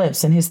thin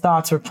lips, and his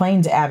thoughts were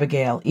plain to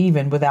Abigail,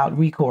 even without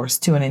recourse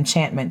to an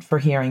enchantment for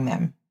hearing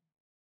them.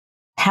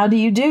 "How do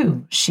you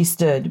do?" She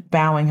stood,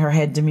 bowing her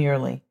head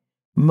demurely.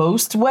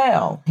 "Most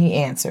well," he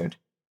answered,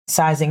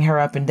 sizing her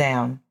up and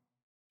down.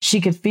 She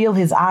could feel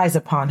his eyes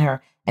upon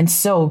her, and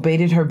so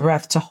bated her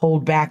breath to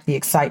hold back the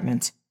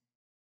excitement.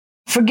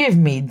 "Forgive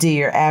me,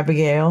 dear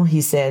Abigail," he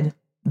said,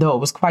 though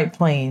it was quite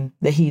plain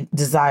that he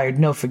desired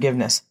no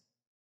forgiveness.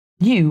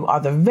 "You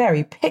are the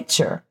very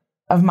picture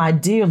of my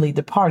dearly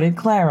departed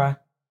Clara."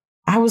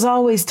 "I was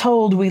always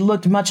told we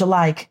looked much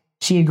alike,"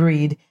 she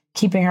agreed,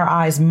 keeping her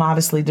eyes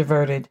modestly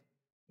diverted.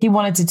 He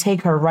wanted to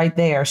take her right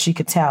there, she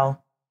could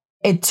tell.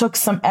 It took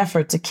some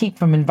effort to keep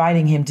from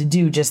inviting him to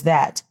do just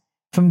that,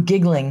 from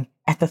giggling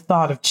at the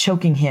thought of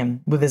choking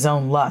him with his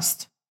own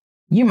lust.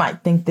 "You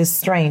might think this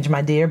strange,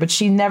 my dear, but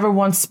she never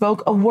once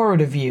spoke a word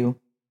of you."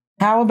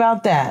 "How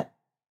about that?"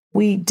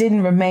 "We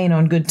didn't remain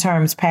on good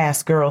terms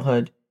past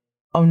girlhood."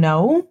 "Oh,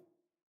 no?"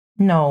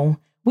 "No.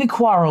 We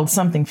quarreled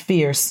something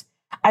fierce.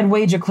 I'd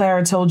wager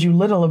Clara told you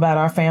little about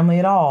our family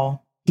at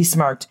all." He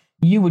smirked.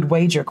 "You would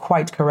wager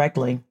quite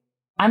correctly.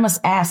 I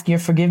must ask your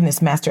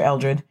forgiveness, Master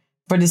Eldred,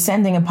 for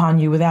descending upon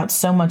you without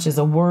so much as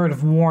a word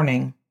of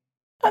warning."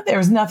 "There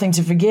is nothing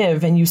to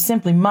forgive, and you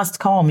simply must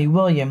call me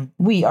William.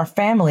 We are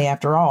family,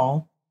 after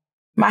all."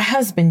 "My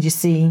husband, you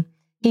see.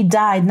 He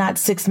died not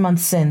 6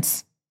 months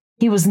since."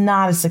 He was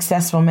not a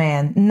successful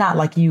man, not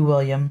like you,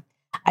 William.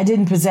 I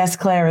didn't possess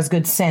Clara's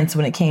good sense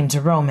when it came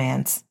to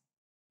romance.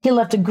 He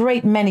left a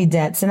great many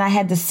debts, and I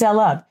had to sell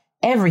up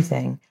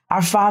everything,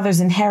 our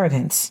father's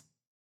inheritance.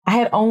 I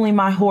had only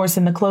my horse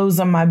and the clothes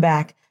on my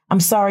back. I'm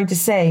sorry to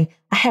say,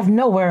 I have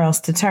nowhere else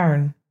to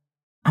turn.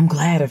 I'm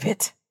glad of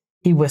it,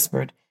 he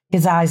whispered,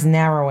 his eyes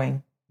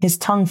narrowing, his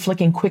tongue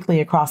flicking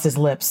quickly across his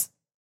lips.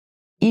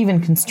 Even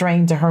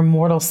constrained to her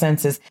mortal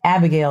senses,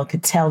 Abigail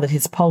could tell that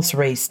his pulse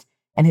raced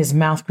and his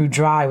mouth grew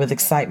dry with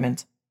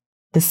excitement.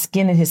 The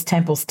skin at his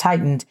temples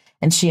tightened,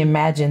 and she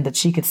imagined that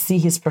she could see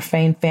his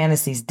profane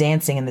fantasies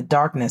dancing in the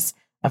darkness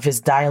of his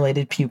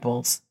dilated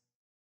pupils.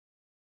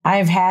 I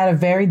have had a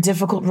very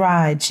difficult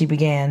ride, she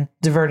began,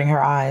 diverting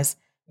her eyes.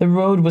 The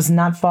road was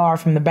not far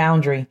from the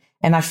boundary,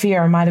 and I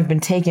fear I might have been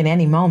taken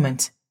any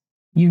moment.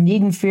 You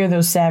needn't fear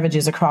those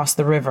savages across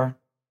the river.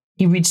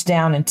 He reached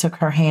down and took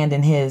her hand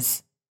in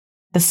his.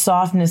 The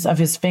softness of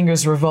his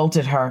fingers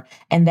revolted her,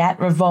 and that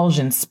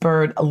revulsion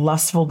spurred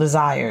lustful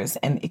desires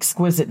and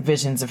exquisite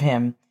visions of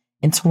him,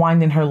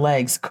 entwined in her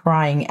legs,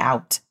 crying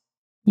out.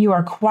 You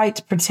are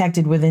quite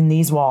protected within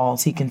these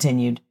walls, he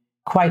continued,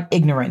 quite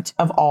ignorant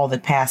of all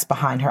that passed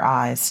behind her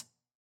eyes.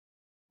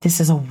 This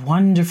is a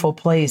wonderful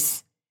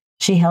place.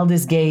 She held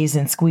his gaze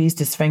and squeezed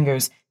his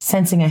fingers,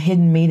 sensing a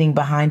hidden meaning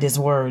behind his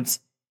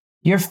words.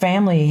 Your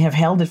family have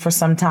held it for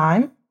some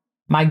time?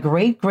 My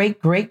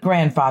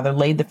great-great-great-grandfather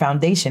laid the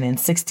foundation in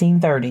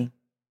 1630.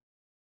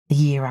 The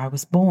year I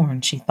was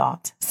born, she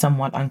thought,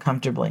 somewhat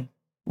uncomfortably.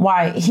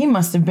 Why, he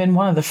must have been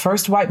one of the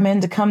first white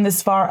men to come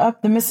this far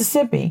up the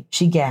Mississippi,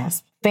 she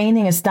gasped,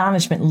 feigning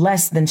astonishment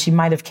less than she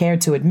might have cared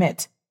to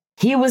admit.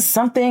 He was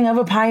something of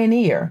a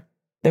pioneer.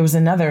 There was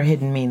another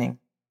hidden meaning.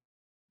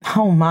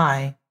 Oh,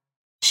 my.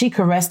 She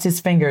caressed his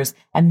fingers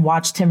and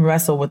watched him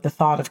wrestle with the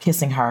thought of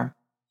kissing her.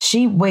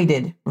 She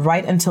waited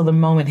right until the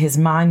moment his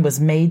mind was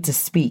made to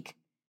speak,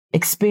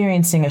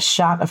 experiencing a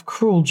shot of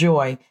cruel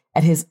joy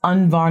at his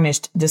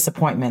unvarnished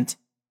disappointment.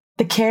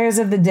 The cares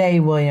of the day,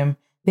 William,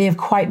 they have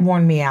quite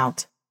worn me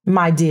out.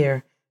 My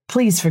dear,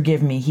 please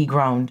forgive me, he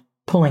groaned,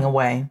 pulling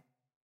away.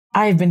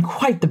 I have been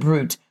quite the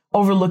brute,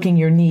 overlooking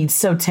your needs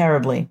so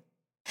terribly.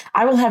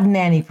 I will have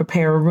Nanny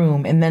prepare a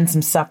room and then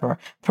some supper.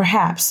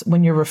 Perhaps,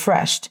 when you're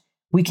refreshed,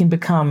 we can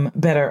become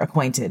better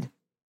acquainted.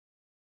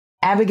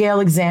 Abigail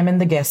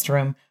examined the guest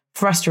room,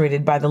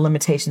 frustrated by the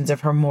limitations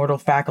of her mortal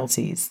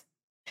faculties.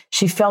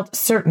 She felt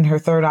certain her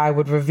third eye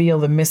would reveal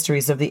the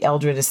mysteries of the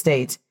Eldred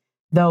estate,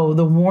 though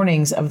the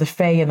warnings of the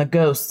fae and the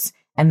ghosts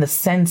and the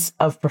sense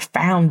of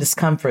profound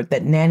discomfort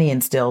that Nanny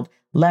instilled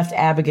left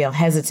Abigail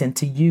hesitant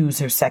to use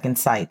her second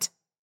sight.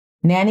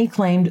 Nanny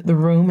claimed the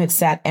room had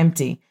sat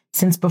empty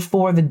since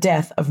before the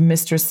death of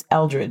Mistress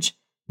Eldridge,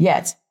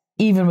 yet,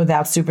 even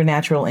without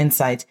supernatural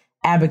insight,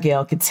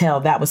 Abigail could tell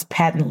that was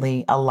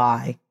patently a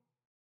lie.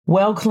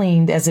 Well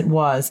cleaned as it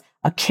was,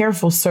 a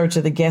careful search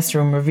of the guest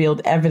room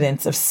revealed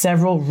evidence of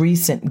several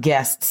recent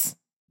guests.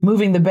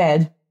 Moving the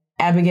bed,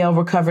 Abigail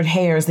recovered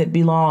hairs that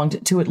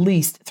belonged to at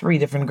least 3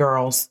 different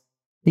girls.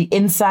 The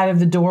inside of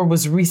the door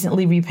was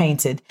recently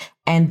repainted,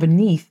 and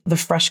beneath the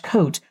fresh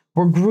coat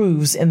were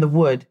grooves in the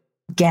wood,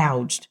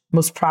 gouged,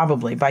 most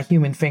probably by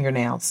human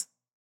fingernails.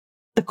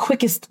 The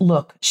quickest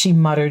look, she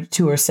muttered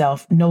to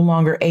herself, no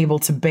longer able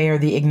to bear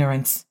the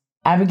ignorance.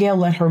 Abigail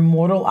let her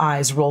mortal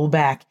eyes roll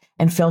back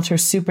and felt her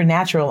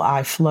supernatural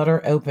eye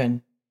flutter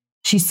open.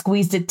 She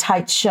squeezed it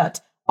tight shut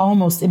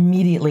almost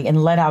immediately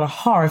and let out a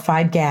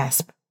horrified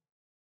gasp.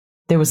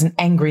 There was an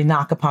angry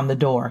knock upon the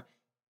door.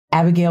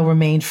 Abigail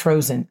remained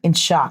frozen, in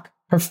shock,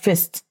 her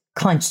fists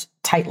clenched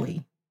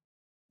tightly.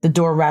 The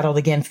door rattled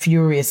again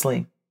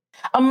furiously.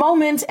 A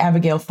moment,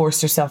 Abigail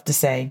forced herself to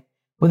say.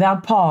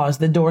 Without pause,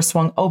 the door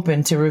swung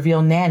open to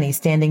reveal Nanny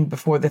standing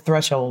before the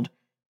threshold,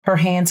 her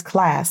hands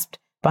clasped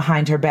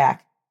behind her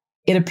back.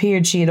 It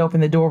appeared she had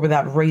opened the door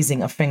without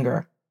raising a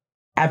finger.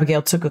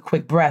 Abigail took a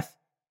quick breath,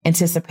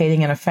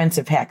 anticipating an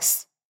offensive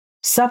hex.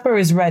 Supper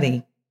is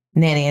ready,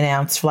 Nanny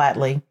announced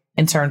flatly,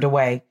 and turned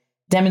away,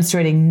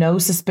 demonstrating no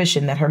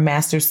suspicion that her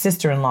master's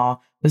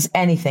sister-in-law was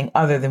anything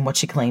other than what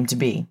she claimed to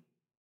be.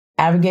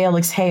 Abigail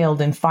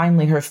exhaled, and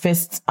finally her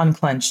fists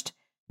unclenched,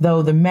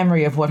 though the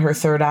memory of what her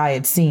third eye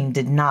had seen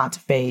did not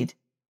fade.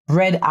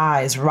 Red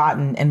eyes,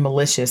 rotten and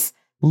malicious,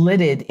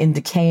 lidded in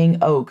decaying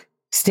oak,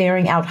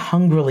 staring out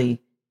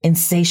hungrily,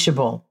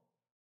 insatiable.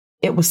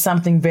 It was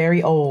something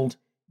very old,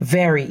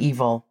 very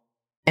evil,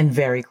 and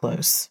very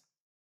close.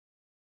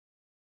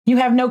 You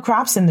have no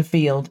crops in the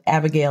field,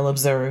 Abigail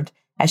observed,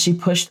 as she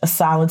pushed a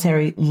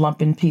solitary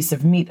lumpen piece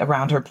of meat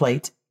around her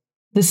plate.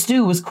 The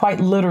stew was quite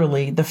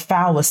literally the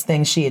foulest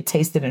thing she had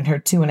tasted in her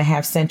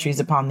 2.5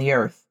 centuries upon the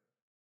earth.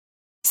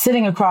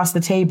 Sitting across the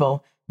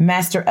table,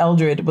 Master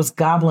Eldred was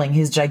gobbling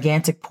his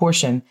gigantic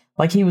portion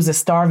like he was a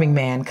starving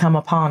man come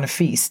upon a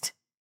feast.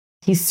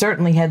 He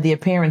certainly had the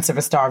appearance of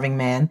a starving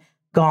man,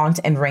 gaunt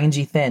and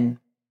rangy thin.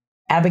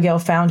 Abigail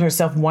found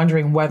herself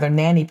wondering whether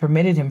Nanny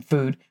permitted him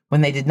food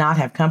when they did not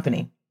have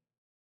company.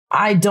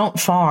 I don't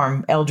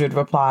farm, Eldred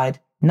replied,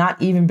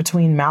 not even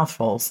between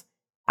mouthfuls.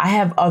 I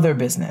have other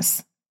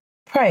business.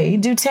 Pray,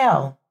 do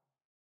tell.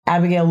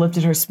 Abigail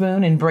lifted her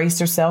spoon and braced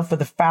herself for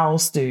the foul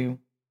stew.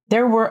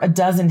 There were a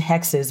dozen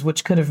hexes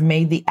which could have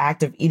made the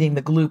act of eating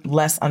the gloop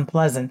less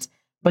unpleasant,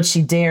 but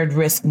she dared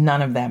risk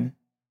none of them.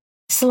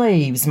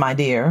 Slaves, my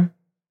dear.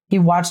 He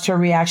watched her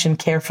reaction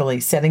carefully,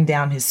 setting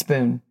down his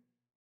spoon.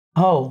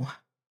 Oh,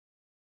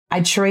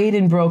 I trade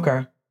and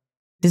broker.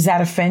 Does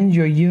that offend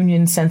your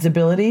union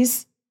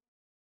sensibilities?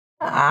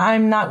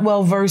 I'm not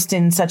well versed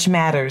in such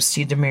matters,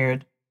 she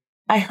demurred.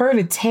 I heard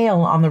a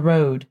tale on the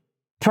road.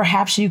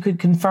 Perhaps you could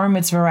confirm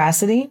its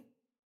veracity?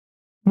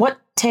 What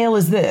tale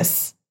is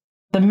this?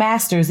 The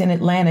masters in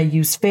Atlanta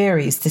use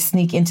ferries to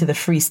sneak into the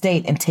Free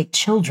State and take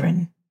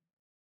children.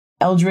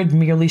 Eldred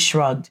merely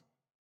shrugged.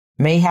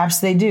 Mayhaps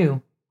they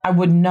do. I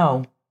wouldn't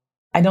know.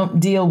 I don't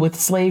deal with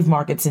slave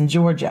markets in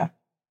Georgia.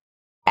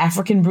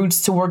 African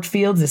brutes to work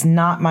fields is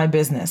not my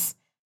business.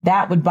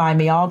 That would buy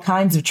me all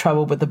kinds of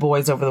trouble with the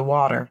boys over the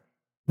water.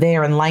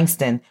 There in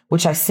Langston,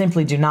 which I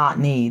simply do not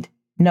need.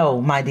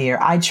 No, my dear,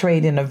 I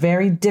trade in a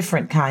very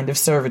different kind of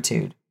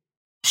servitude.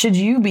 Should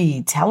you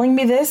be telling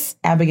me this?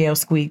 Abigail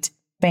squeaked,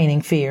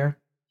 feigning fear.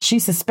 She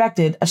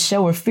suspected a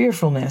show of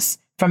fearfulness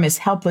from his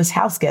helpless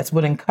house guest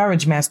would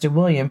encourage Master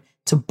William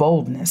to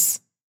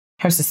boldness.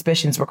 Her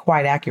suspicions were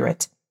quite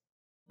accurate.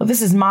 Well,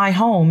 this is my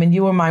home, and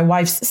you are my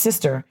wife's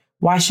sister.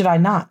 Why should I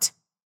not?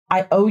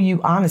 I owe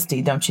you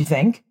honesty, don't you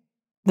think?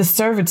 The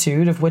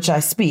servitude of which I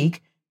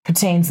speak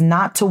pertains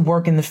not to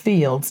work in the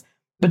fields,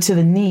 but to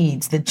the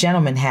needs that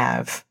gentlemen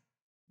have.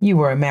 You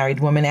were a married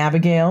woman,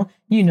 Abigail.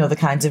 You know the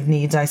kinds of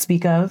needs I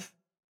speak of.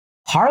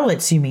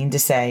 Harlots, you mean to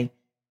say?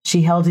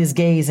 She held his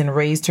gaze and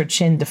raised her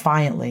chin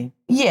defiantly.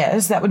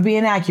 Yes, that would be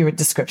an accurate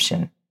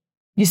description.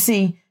 You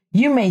see,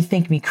 you may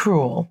think me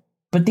cruel,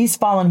 but these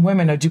fallen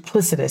women are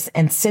duplicitous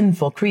and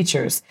sinful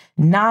creatures,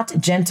 not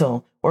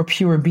gentle or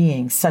pure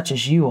beings such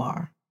as you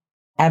are.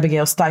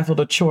 Abigail stifled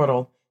a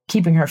chortle,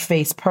 keeping her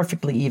face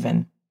perfectly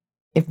even.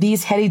 If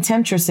these heady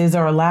temptresses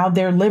are allowed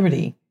their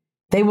liberty,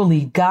 they will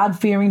lead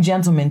God-fearing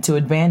gentlemen to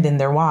abandon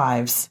their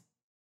wives.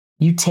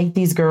 You take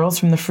these girls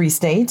from the Free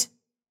State?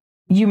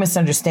 You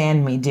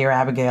misunderstand me, dear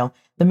Abigail.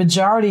 The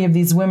majority of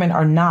these women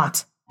are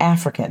not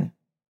African.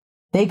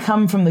 They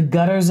come from the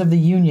gutters of the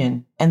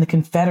Union and the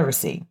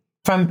Confederacy,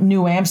 from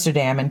New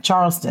Amsterdam and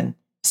Charleston.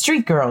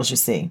 Street girls, you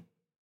see.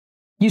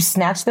 You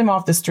snatch them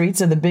off the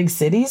streets of the big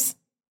cities?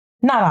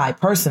 Not I,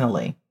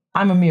 personally.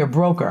 I'm a mere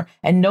broker,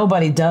 and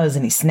nobody does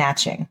any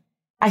snatching.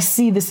 I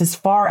see this is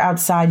far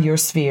outside your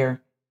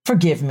sphere.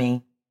 Forgive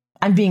me.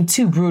 I'm being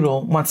too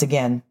brutal once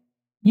again.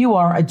 You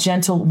are a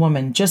gentle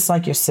woman, just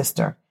like your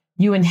sister.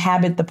 You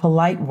inhabit the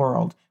polite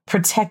world,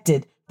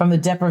 protected from the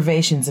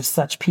deprivations of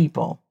such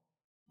people.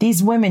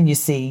 These women, you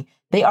see,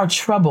 they are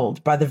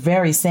troubled by the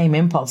very same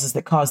impulses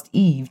that caused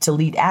Eve to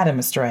lead Adam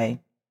astray.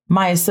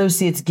 My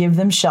associates give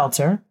them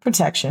shelter,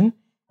 protection,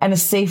 and a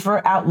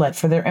safer outlet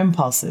for their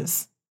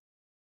impulses.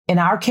 In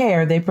our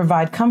care, they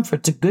provide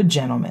comfort to good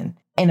gentlemen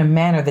in a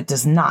manner that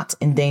does not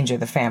endanger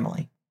the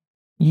family.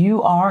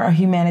 You are a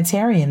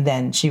humanitarian,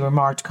 then, she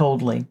remarked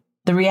coldly.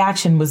 The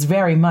reaction was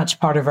very much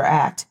part of her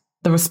act,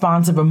 the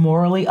response of a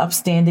morally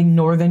upstanding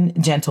northern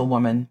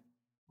gentlewoman.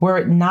 Were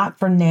it not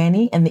for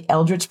Nanny and the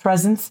Eldridge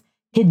presence,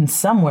 hidden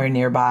somewhere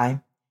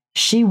nearby,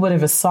 she would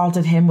have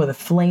assaulted him with a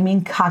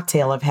flaming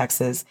cocktail of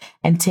hexes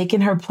and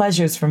taken her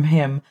pleasures from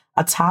him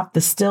atop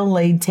the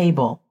still-laid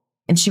table,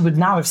 and she would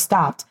not have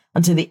stopped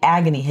until the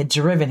agony had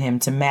driven him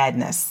to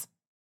madness.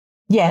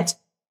 Yet,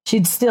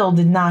 she still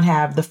did not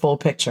have the full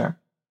picture.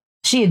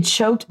 She had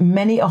choked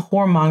many a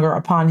whoremonger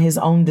upon his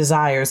own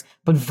desires,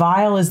 but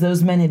vile as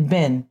those men had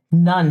been,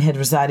 none had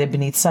resided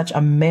beneath such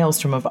a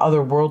maelstrom of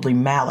otherworldly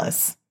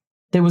malice.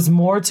 There was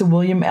more to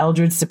William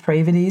Eldred's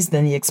depravities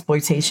than the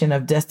exploitation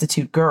of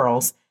destitute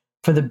girls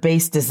for the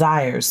base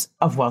desires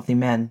of wealthy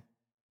men.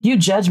 You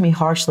judge me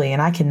harshly,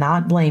 and I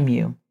cannot blame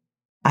you.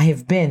 I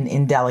have been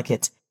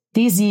indelicate.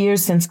 These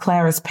years since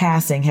Clara's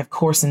passing have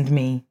coarsened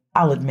me,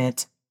 I'll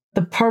admit.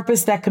 The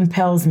purpose that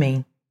compels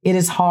me, it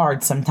is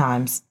hard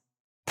sometimes.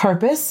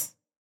 Purpose?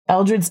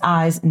 Eldred's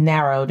eyes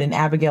narrowed, and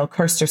Abigail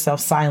cursed herself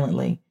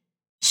silently.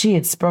 She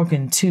had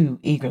spoken too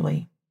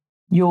eagerly.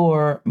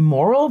 Your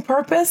moral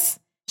purpose?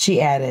 She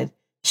added,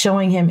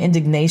 showing him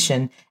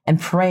indignation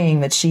and praying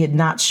that she had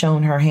not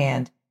shown her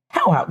hand.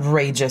 How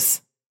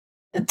outrageous!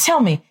 Tell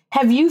me,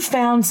 have you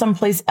found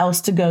someplace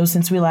else to go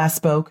since we last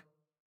spoke?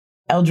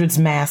 Eldred's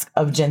mask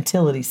of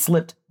gentility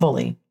slipped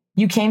fully.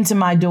 You came to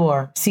my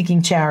door,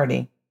 seeking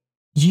charity.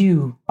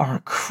 You are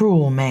a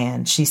cruel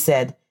man, she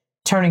said,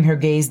 turning her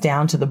gaze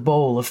down to the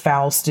bowl of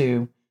foul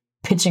stew,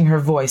 pitching her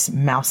voice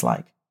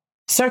mouse-like.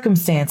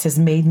 Circumstance has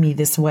made me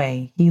this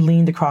way. He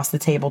leaned across the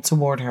table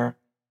toward her.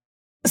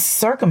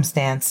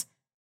 Circumstance?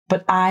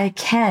 But I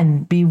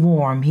can be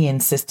warm, he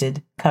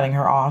insisted, cutting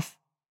her off.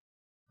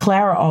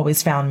 Clara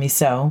always found me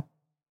so.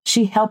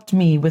 She helped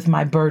me with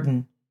my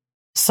burden,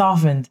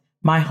 softened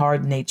my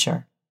hard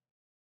nature.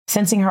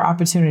 Sensing her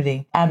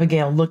opportunity,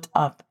 Abigail looked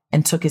up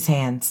and took his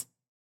hands.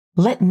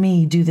 Let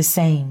me do the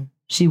same,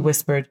 she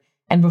whispered,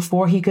 and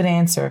before he could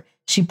answer,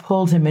 she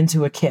pulled him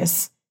into a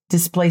kiss,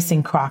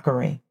 displacing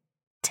crockery.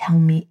 Tell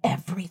me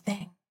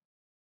everything.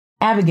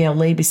 Abigail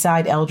lay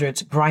beside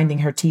Eldritch, grinding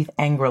her teeth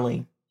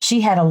angrily.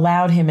 She had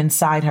allowed him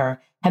inside her,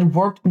 had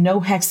worked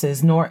no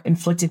hexes nor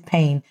inflicted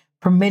pain,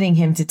 permitting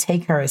him to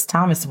take her as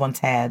Thomas once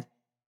had,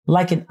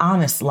 like an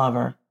honest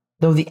lover,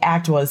 though the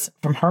act was,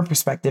 from her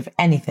perspective,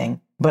 anything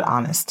but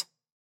honest.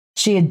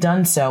 She had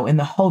done so in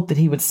the hope that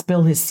he would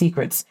spill his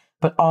secrets,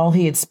 but all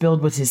he had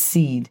spilled was his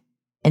seed.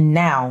 And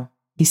now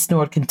he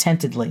snored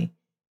contentedly,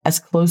 as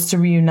close to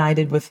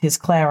reunited with his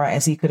Clara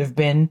as he could have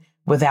been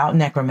without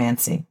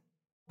necromancy.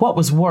 What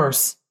was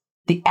worse,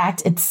 the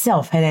act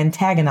itself had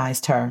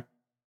antagonized her.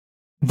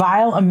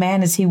 Vile a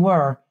man as he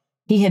were,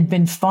 he had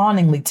been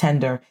fawningly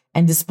tender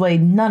and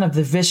displayed none of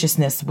the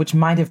viciousness which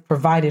might have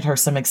provided her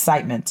some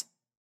excitement.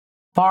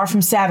 Far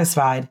from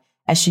satisfied,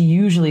 as she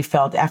usually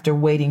felt after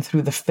wading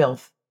through the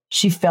filth,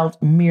 she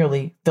felt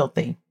merely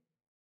filthy.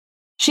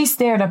 She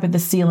stared up at the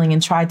ceiling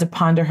and tried to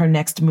ponder her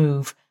next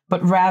move,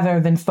 but rather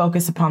than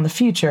focus upon the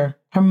future,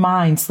 her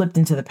mind slipped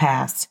into the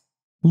past.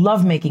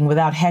 Lovemaking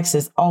without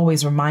hexes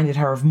always reminded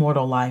her of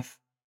mortal life,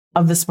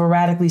 of the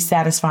sporadically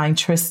satisfying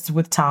trysts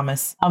with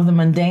Thomas, of the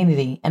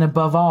mundanity, and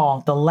above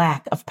all, the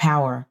lack of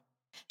power.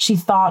 She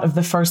thought of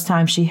the first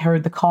time she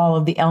heard the call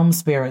of the elm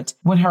spirit,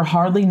 when her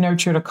hardly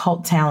nurtured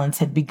occult talents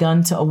had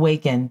begun to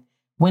awaken,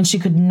 when she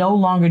could no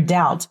longer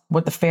doubt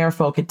what the fair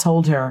folk had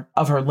told her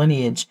of her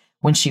lineage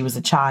when she was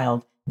a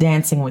child,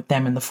 dancing with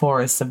them in the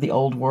forests of the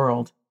old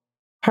world.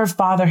 Her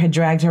father had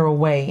dragged her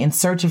away in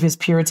search of his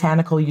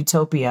puritanical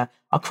utopia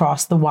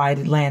across the wide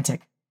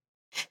Atlantic.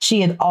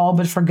 She had all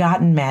but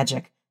forgotten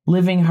magic,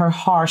 living her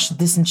harsh,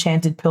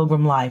 disenchanted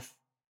pilgrim life.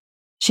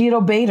 She had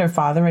obeyed her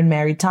father and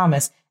married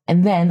Thomas,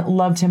 and then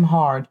loved him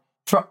hard,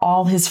 for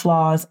all his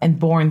flaws, and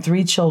borne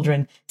 3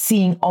 children,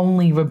 seeing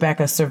only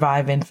Rebecca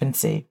survive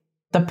infancy.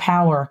 The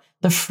power,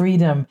 the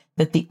freedom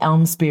that the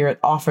elm spirit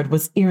offered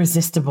was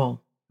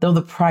irresistible, though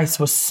the price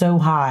was so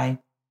high.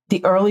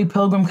 The early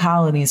pilgrim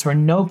colonies were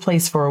no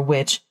place for a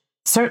witch,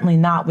 certainly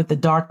not with the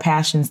dark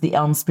passions the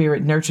elm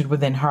spirit nurtured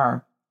within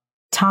her.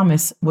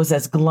 Thomas was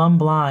as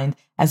glum-blind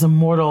as a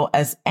mortal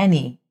as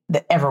any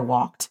that ever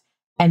walked,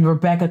 and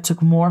Rebecca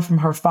took more from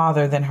her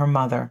father than her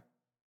mother.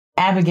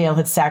 Abigail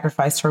had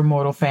sacrificed her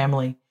mortal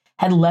family,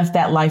 had left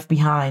that life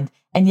behind,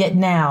 and yet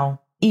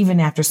now,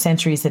 even after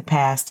centuries had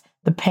passed,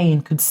 the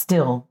pain could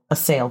still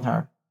assail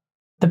her.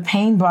 The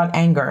pain brought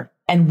anger,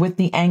 and with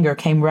the anger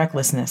came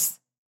recklessness.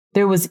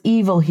 There was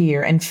evil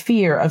here and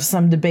fear of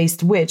some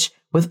debased witch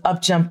with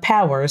up-jump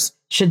powers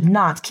should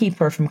not keep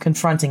her from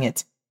confronting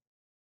it.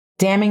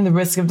 Damning the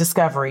risk of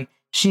discovery,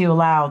 she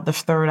allowed the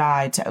third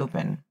eye to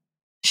open.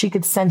 She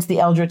could sense the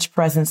eldritch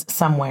presence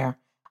somewhere,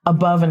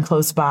 above and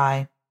close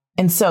by,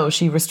 and so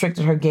she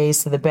restricted her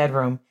gaze to the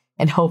bedroom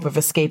in hope of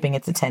escaping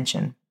its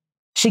attention.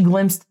 She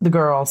glimpsed the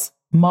girls,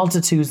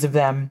 multitudes of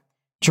them,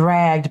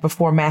 dragged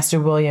before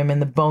Master William in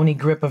the bony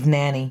grip of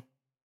Nanny.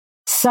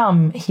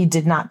 Some he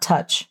did not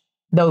touch,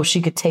 though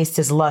she could taste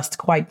his lust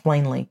quite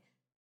plainly.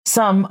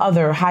 Some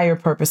other higher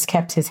purpose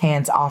kept his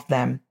hands off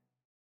them.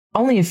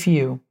 Only a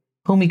few,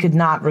 whom he could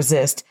not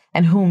resist,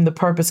 and whom the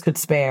purpose could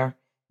spare,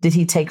 did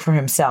he take for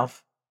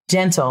himself,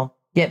 gentle,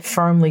 yet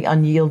firmly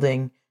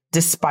unyielding,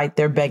 despite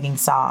their begging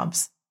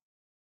sobs.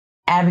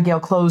 Abigail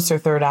closed her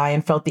third eye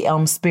and felt the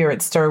elm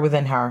spirit stir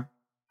within her.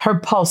 Her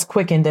pulse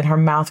quickened and her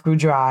mouth grew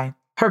dry.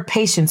 Her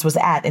patience was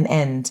at an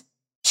end.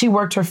 She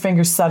worked her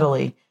fingers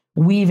subtly,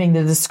 weaving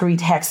the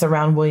discreet hex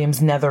around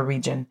William's nether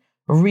region,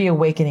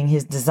 reawakening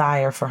his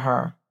desire for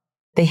her.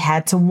 They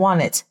had to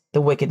want it,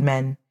 the wicked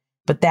men,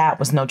 but that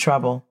was no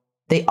trouble.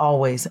 They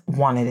always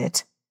wanted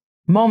it.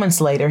 Moments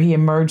later, he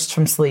emerged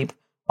from sleep,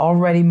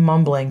 already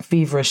mumbling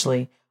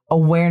feverishly,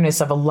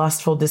 awareness of a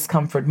lustful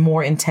discomfort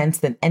more intense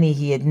than any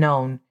he had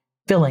known,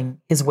 filling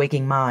his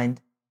waking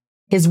mind.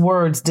 His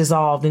words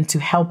dissolved into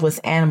helpless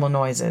animal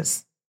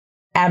noises.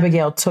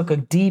 Abigail took a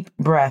deep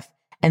breath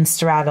and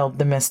straddled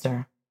the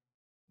mister.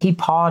 He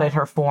pawed at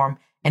her form,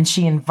 and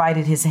she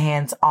invited his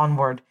hands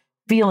onward,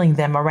 feeling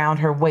them around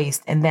her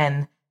waist and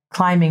then,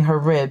 climbing her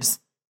ribs,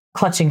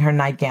 clutching her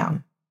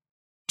nightgown.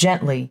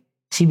 Gently,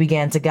 she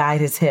began to guide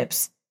his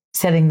hips,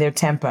 setting their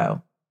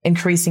tempo,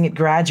 increasing it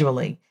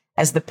gradually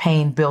as the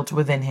pain built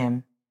within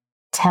him.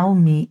 "Tell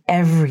me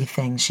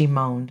everything," she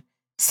moaned,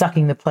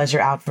 sucking the pleasure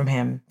out from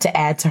him, to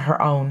add to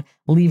her own,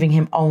 leaving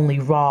him only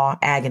raw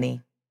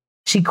agony.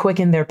 She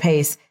quickened their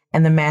pace,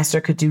 and the master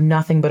could do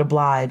nothing but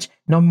oblige,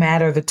 no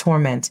matter the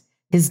torment.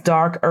 His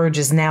dark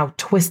urges, now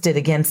twisted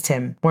against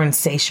him, were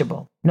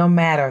insatiable, no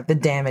matter the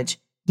damage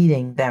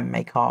heeding them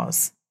may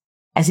cause.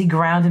 As he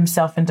ground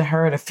himself into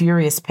her at a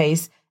furious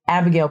pace,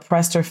 Abigail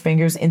pressed her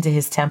fingers into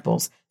his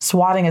temples,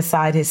 swatting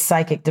aside his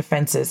psychic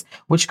defenses,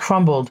 which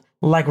crumbled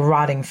like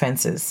rotting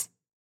fences.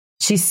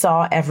 She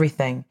saw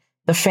everything,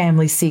 the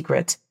family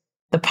secret,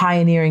 the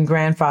pioneering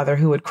grandfather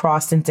who had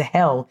crossed into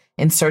hell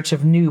in search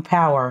of new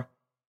power,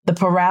 the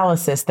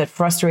paralysis that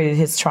frustrated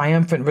his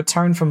triumphant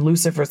return from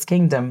Lucifer's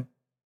kingdom.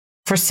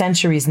 For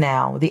centuries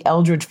now, the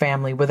Eldred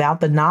family,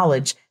 without the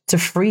knowledge to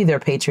free their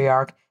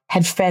patriarch,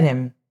 had fed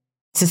him,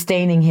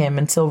 sustaining him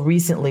until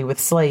recently with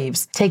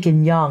slaves,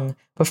 taken young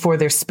before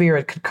their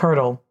spirit could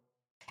curdle.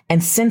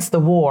 And since the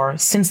war,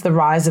 since the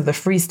rise of the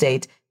Free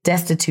State,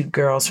 destitute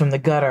girls from the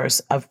gutters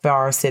of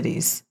far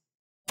cities.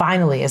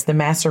 Finally, as the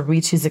master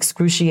reached his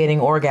excruciating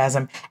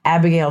orgasm,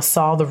 Abigail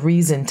saw the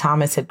reason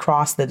Thomas had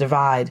crossed the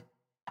divide.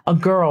 A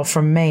girl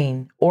from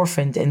Maine,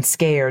 orphaned and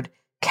scared,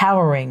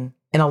 cowering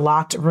in a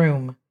locked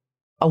room,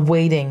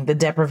 awaiting the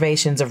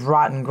deprivations of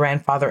rotten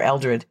Grandfather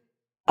Eldred.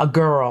 A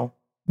girl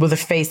with a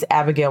face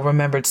Abigail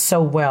remembered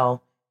so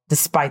well,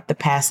 despite the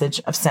passage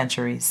of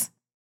centuries.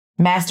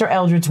 Master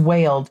Eldred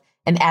wailed,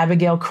 and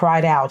Abigail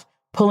cried out,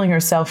 pulling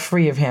herself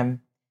free of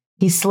him.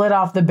 He slid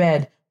off the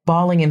bed,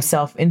 balling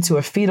himself into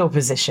a fetal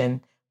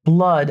position,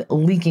 blood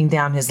leaking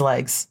down his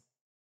legs.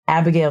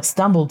 Abigail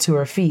stumbled to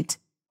her feet,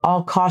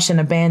 all caution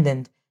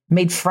abandoned,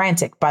 made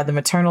frantic by the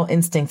maternal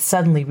instinct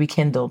suddenly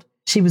rekindled.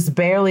 She was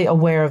barely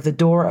aware of the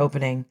door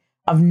opening,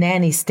 of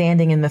Nanny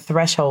standing in the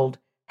threshold,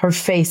 her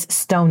face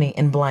stony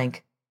and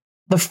blank.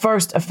 The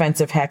first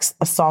offensive hex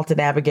assaulted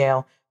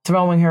Abigail,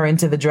 throwing her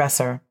into the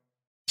dresser.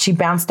 She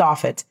bounced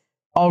off it,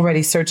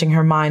 already searching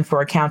her mind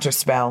for a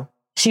counterspell.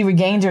 She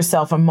regained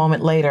herself a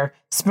moment later,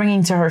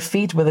 springing to her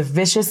feet with a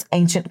vicious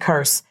ancient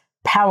curse,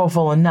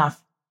 powerful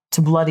enough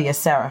to bloody a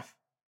seraph.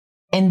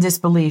 In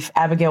disbelief,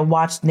 Abigail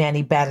watched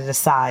Nanny bat it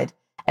aside,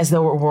 as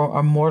though it were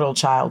a mortal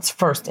child's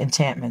first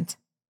enchantment.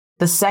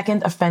 The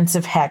second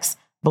offensive hex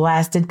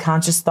blasted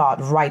conscious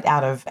thought right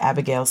out of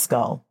Abigail's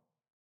skull.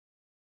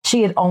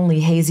 She had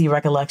only hazy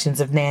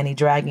recollections of Nanny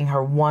dragging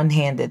her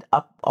one-handed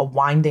up a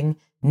winding,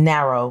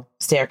 narrow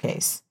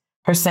staircase.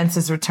 Her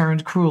senses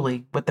returned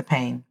cruelly with the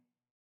pain.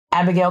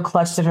 Abigail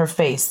clutched at her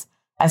face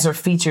as her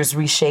features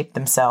reshaped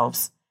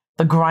themselves.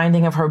 The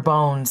grinding of her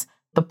bones,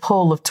 the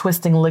pull of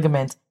twisting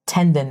ligament,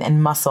 tendon,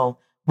 and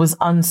muscle was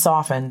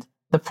unsoftened,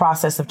 the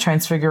process of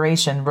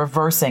transfiguration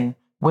reversing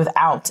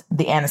without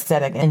the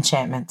anesthetic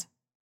enchantment.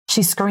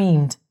 She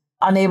screamed,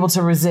 unable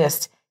to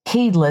resist,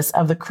 heedless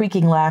of the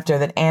creaking laughter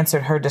that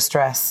answered her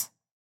distress.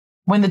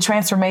 When the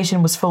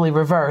transformation was fully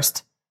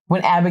reversed,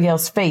 when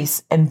Abigail's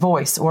face and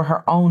voice were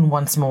her own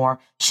once more,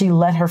 she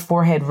let her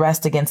forehead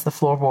rest against the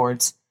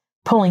floorboards,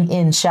 pulling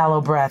in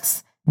shallow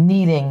breaths,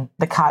 kneading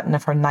the cotton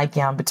of her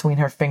nightgown between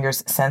her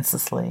fingers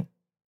senselessly.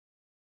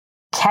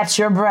 Catch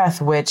your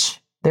breath, witch.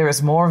 There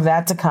is more of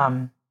that to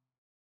come.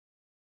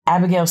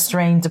 Abigail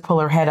strained to pull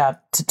her head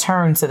up, to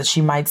turn so that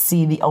she might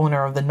see the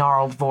owner of the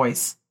gnarled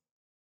voice.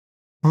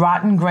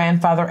 Rotten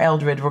Grandfather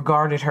Eldred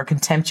regarded her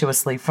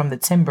contemptuously from the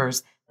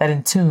timbers that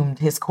entombed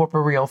his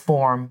corporeal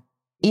form.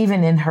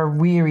 Even in her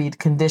wearied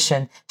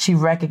condition, she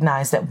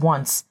recognized at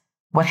once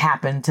what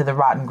happened to the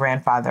rotten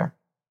grandfather.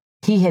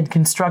 He had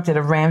constructed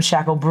a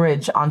ramshackle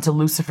bridge onto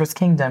Lucifer's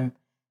kingdom,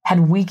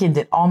 had weakened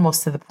it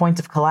almost to the point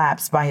of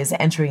collapse by his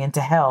entry into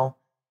hell,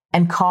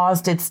 and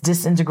caused its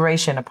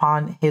disintegration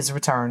upon his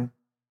return.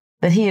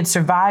 That he had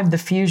survived the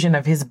fusion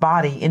of his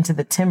body into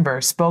the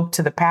timber spoke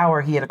to the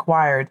power he had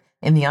acquired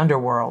in the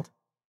underworld.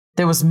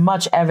 There was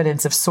much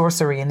evidence of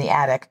sorcery in the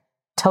attic,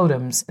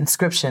 totems,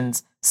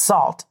 inscriptions,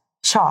 salt,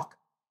 chalk,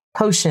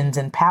 potions,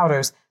 and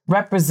powders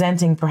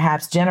representing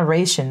perhaps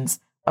generations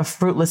of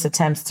fruitless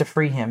attempts to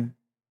free him.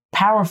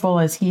 Powerful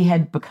as he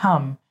had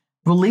become,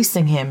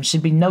 releasing him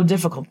should be no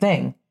difficult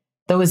thing,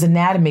 though his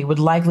anatomy would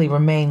likely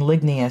remain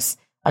ligneous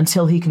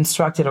until he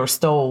constructed or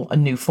stole a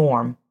new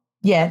form.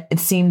 Yet it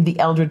seemed the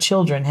Eldred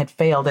children had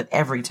failed at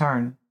every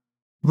turn.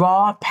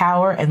 Raw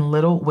power and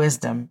little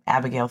wisdom,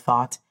 Abigail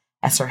thought,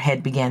 as her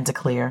head began to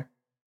clear.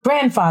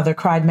 "Grandfather,"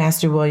 cried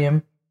Master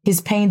William,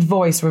 his pained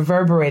voice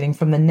reverberating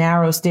from the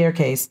narrow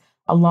staircase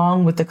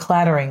along with the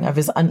clattering of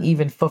his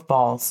uneven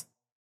footfalls.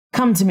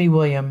 "Come to me,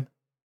 William,"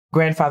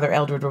 Grandfather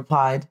Eldred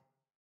replied.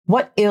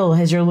 "What ill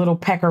has your little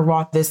pecker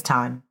wrought this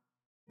time?"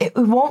 It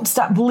won't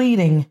stop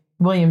bleeding,"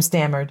 William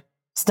stammered,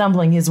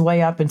 stumbling his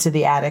way up into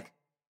the attic.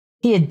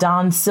 He had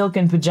donned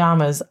silken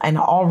pajamas, and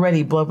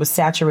already blood was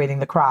saturating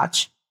the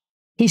crotch.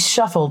 He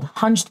shuffled,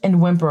 hunched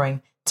and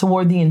whimpering,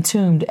 toward the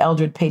entombed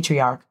Eldred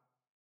patriarch.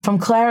 "From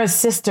Clara's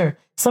sister,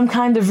 some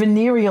kind of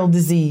venereal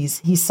disease,"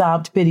 he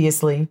sobbed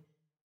piteously.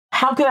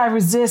 "How could I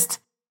resist?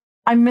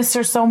 I miss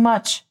her so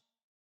much."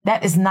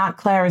 "That is not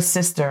Clara's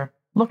sister.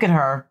 Look at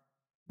her."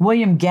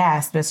 William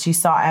gasped as she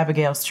saw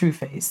Abigail's true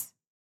face.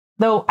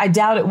 "Though I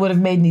doubt it would have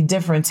made any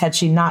difference had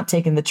she not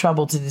taken the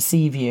trouble to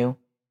deceive you.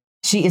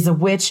 She is a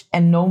witch,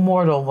 and no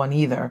mortal one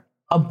either.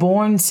 A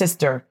born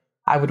sister,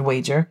 I would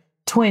wager,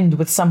 twinned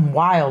with some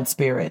wild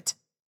spirit.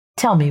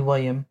 Tell me,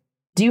 William,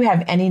 do you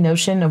have any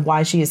notion of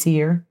why she is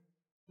here?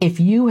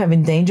 If you have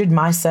endangered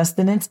my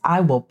sustenance,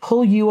 I will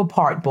pull you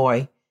apart,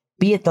 boy,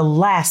 be it the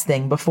last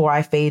thing before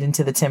I fade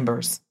into the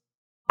timbers."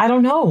 "I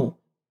don't know.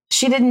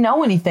 She didn't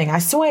know anything, I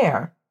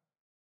swear."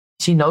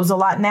 "She knows a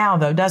lot now,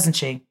 though, doesn't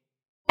she?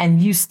 And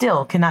you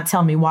still cannot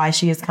tell me why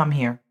she has come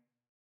here."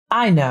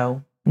 "I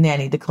know,"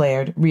 Nanny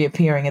declared,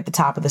 reappearing at the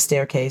top of the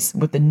staircase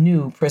with the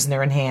new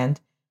prisoner in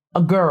hand,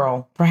 a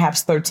girl,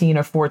 perhaps 13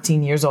 or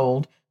 14 years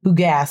old, who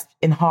gasped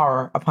in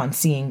horror upon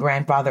seeing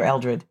Grandfather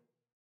Eldred.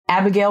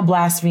 Abigail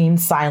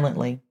blasphemed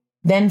silently,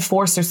 then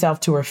forced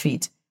herself to her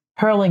feet,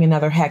 hurling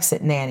another hex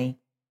at Nanny.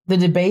 The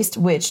debased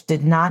witch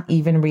did not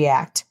even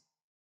react.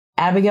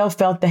 Abigail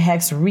felt the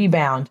hex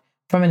rebound,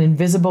 from an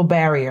invisible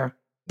barrier,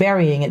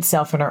 burying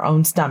itself in her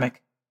own stomach.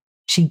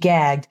 She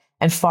gagged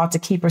and fought to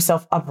keep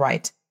herself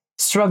upright,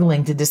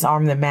 struggling to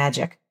disarm the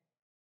magic.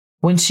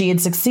 When she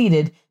had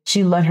succeeded,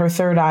 she let her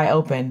third eye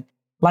open.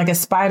 Like a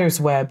spider's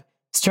web,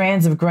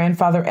 strands of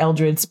Grandfather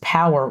Eldred's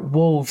power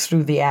wove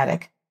through the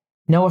attic.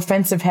 No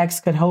offensive hex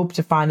could hope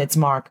to find its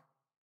mark.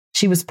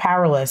 She was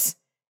powerless,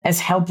 as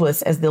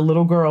helpless as the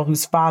little girl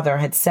whose father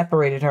had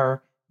separated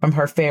her from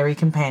her fairy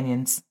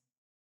companions.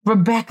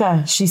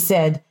 "Rebecca," she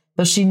said,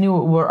 though she knew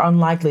it were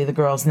unlikely the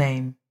girl's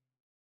name.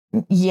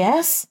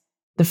 "Yes?"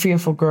 the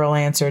fearful girl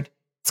answered,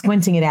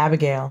 squinting at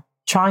Abigail,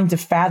 trying to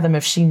fathom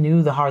if she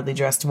knew the hardly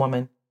dressed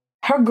woman.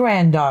 "Her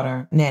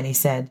granddaughter," Nanny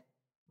said,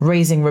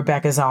 raising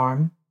Rebecca's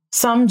arm.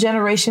 "Some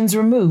generations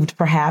removed,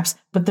 perhaps,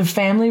 but the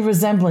family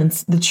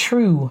resemblance, the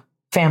true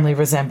family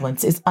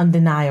resemblance, is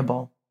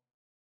undeniable."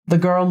 The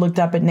girl looked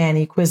up at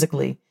Nanny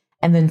quizzically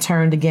and then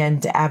turned again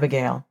to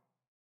Abigail.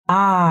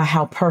 "Ah,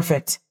 how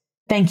perfect.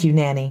 Thank you,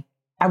 Nanny.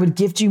 I would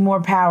gift you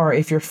more power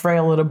if your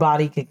frail little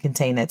body could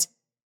contain it."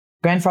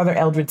 Grandfather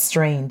Eldred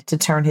strained to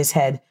turn his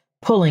head,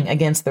 pulling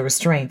against the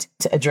restraint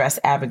to address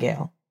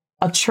Abigail.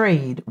 "A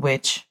trade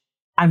which—"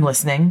 "I'm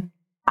listening."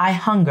 "I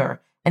hunger,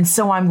 and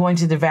so I'm going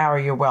to devour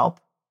your whelp.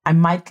 I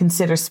might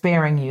consider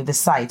sparing you the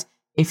sight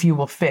if you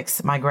will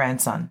fix my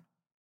grandson."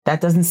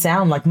 "That doesn't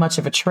sound like much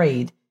of a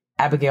trade,"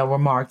 Abigail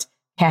remarked,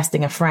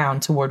 casting a frown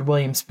toward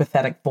William's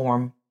pathetic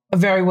form.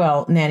 "Very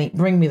well, Nanny,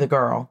 bring me the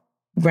girl."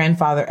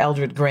 Grandfather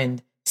Eldred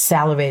grinned,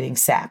 salivating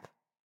sap.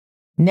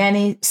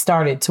 Nanny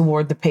started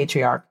toward the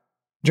patriarch,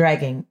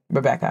 dragging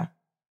Rebecca.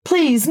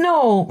 "Please,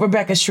 no!"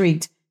 Rebecca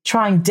shrieked,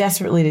 trying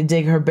desperately to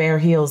dig her bare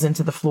heels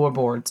into the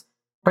floorboards.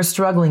 Her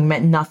struggling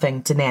meant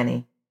nothing to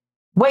Nanny.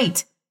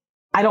 "Wait!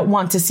 I don't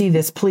want to see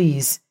this,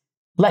 please.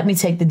 Let me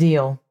take the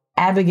deal."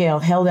 Abigail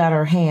held out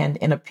her hand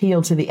in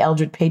appeal to the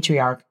Eldred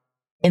patriarch,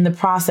 in the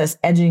process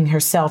edging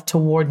herself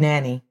toward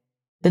Nanny.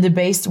 The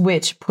debased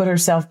witch put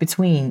herself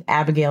between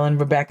Abigail and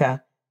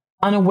Rebecca,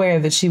 unaware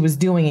that she was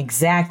doing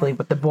exactly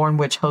what the born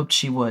witch hoped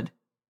she would.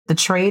 "The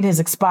trade has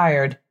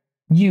expired.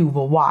 You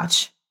will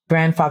watch,"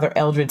 Grandfather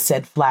Eldred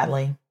said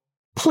flatly.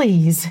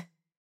 "Please."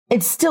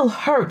 "It still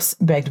hurts,"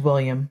 begged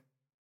William.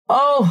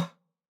 "Oh!"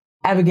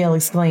 Abigail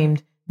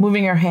exclaimed,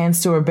 moving her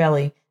hands to her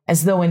belly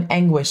as though in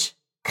anguish,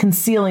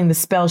 concealing the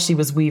spell she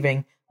was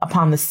weaving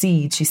upon the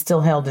seed she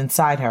still held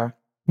inside her.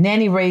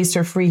 Nanny raised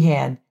her free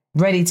hand,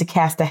 ready to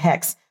cast a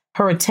hex,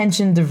 her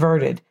attention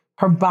diverted,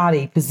 her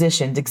body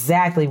positioned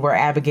exactly where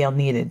Abigail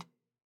needed.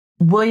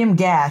 William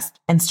gasped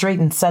and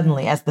straightened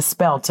suddenly as the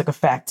spell took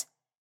effect.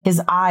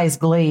 His eyes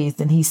glazed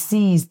and he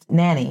seized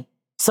Nanny,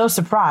 so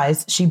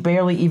surprised she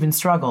barely even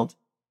struggled.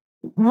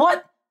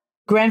 "What?"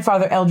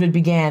 Grandfather Eldred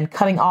began,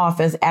 cutting off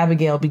as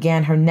Abigail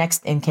began her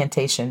next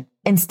incantation.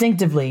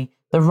 Instinctively,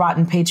 the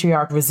rotten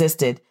patriarch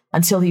resisted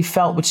until he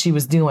felt what she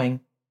was doing.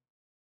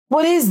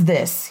 "What is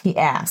this?" he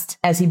asked,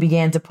 as he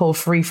began to pull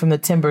free from the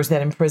timbers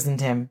that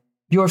imprisoned him.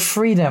 "Your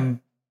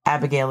freedom,"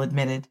 Abigail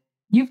admitted.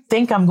 "You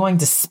think I'm going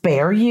to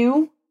spare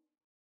you?"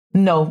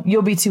 "No,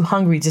 you'll be too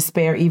hungry to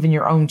spare even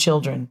your own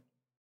children."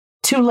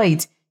 Too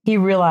late, he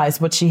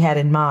realized what she had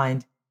in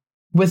mind.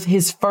 With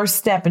his first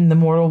step in the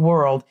mortal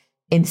world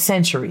in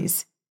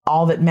centuries,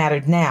 all that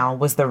mattered now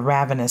was the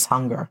ravenous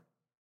hunger.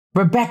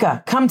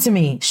 "Rebecca, come to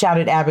me,"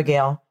 shouted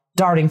Abigail,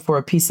 darting for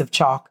a piece of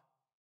chalk.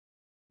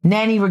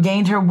 Nanny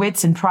regained her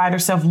wits and pried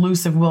herself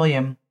loose of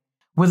William.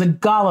 With a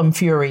golem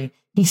fury,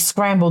 he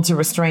scrambled to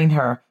restrain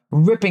her,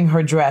 ripping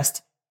her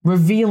dress,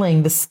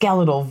 revealing the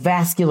skeletal,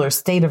 vascular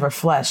state of her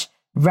flesh,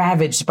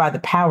 ravaged by the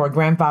power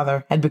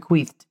Grandfather had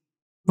bequeathed.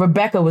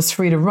 Rebecca was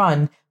free to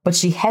run, but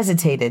she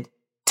hesitated,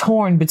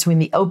 torn between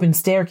the open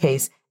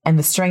staircase and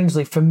the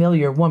strangely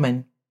familiar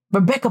woman.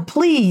 "Rebecca,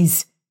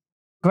 please!"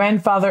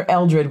 Grandfather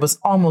Eldred was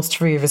almost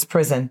free of his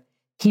prison.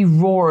 He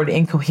roared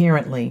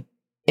incoherently.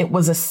 It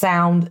was a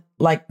sound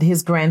like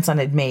his grandson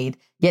had made,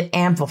 yet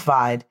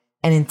amplified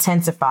and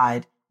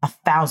intensified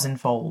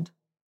 1,000-fold.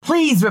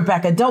 "Please,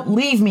 Rebecca, don't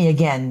leave me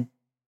again."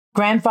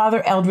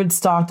 Grandfather Eldred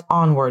stalked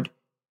onward,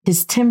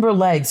 his timber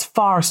legs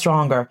far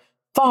stronger,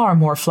 far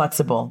more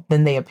flexible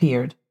than they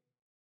appeared.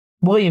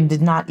 William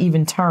did not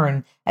even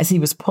turn as he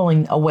was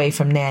pulling away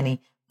from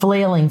Nanny,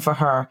 flailing for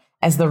her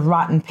as the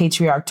rotten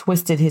patriarch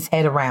twisted his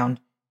head around,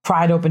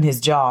 pried open his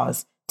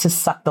jaws to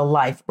suck the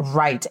life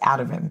right out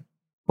of him.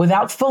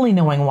 Without fully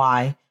knowing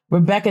why,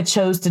 Rebecca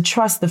chose to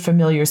trust the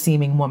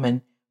familiar-seeming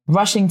woman,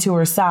 rushing to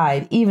her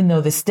side even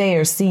though the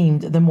stairs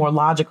seemed the more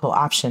logical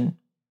option.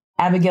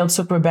 Abigail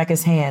took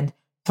Rebecca's hand,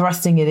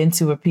 thrusting it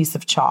into a piece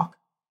of chalk.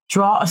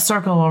 "Draw a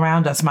circle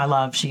around us, my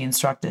love," she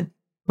instructed.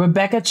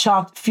 Rebecca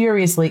chalked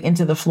furiously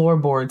into the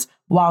floorboards,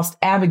 whilst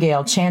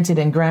Abigail chanted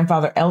and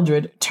Grandfather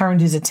Eldred turned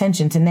his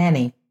attention to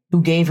Nanny,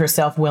 who gave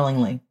herself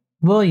willingly.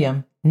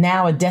 William,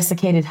 now a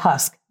desiccated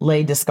husk,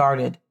 lay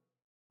discarded.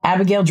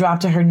 Abigail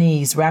dropped to her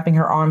knees, wrapping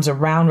her arms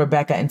around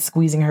Rebecca and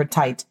squeezing her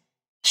tight.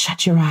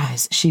 "Shut your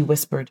eyes," she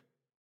whispered.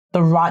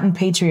 The rotten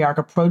patriarch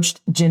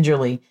approached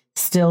gingerly,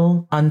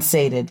 still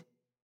unsated.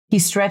 He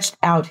stretched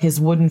out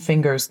his wooden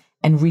fingers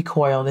and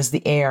recoiled as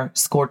the air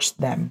scorched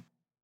them.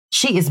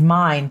 She is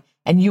mine,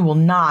 and you will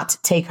not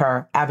take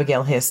her,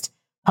 Abigail hissed,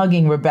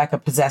 hugging Rebecca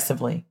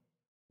possessively.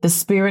 The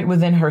spirit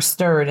within her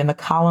stirred, and the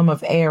column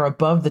of air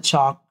above the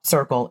chalk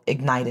circle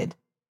ignited.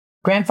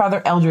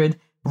 Grandfather Eldred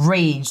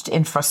raged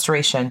in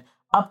frustration,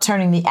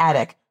 upturning the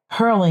attic,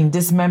 hurling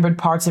dismembered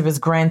parts of his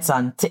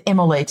grandson to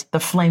immolate the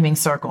flaming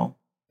circle.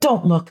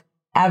 Don't look,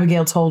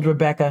 Abigail told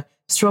Rebecca,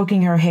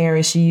 stroking her hair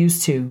as she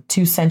used to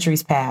 2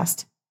 centuries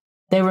past.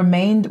 They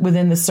remained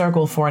within the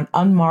circle for an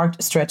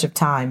unmarked stretch of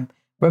time,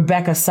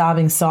 Rebecca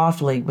sobbing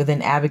softly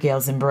within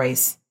Abigail's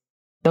embrace.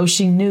 Though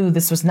she knew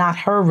this was not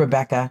her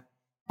Rebecca,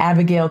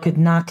 Abigail could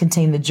not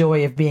contain the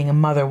joy of being a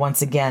mother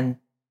once again.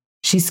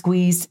 She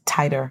squeezed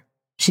tighter.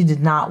 She did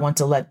not want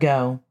to let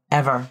go,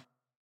 ever.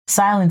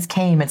 Silence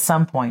came at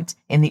some point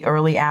in the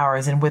early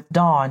hours, and with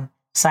dawn,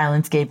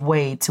 silence gave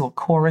way to a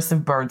chorus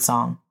of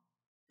birdsong.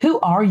 Who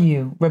are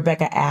you?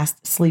 Rebecca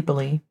asked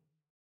sleepily.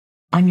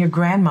 I'm your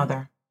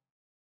grandmother.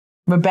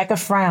 Rebecca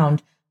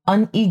frowned,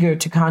 uneager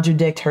to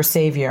contradict her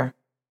savior.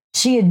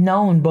 She had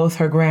known both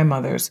her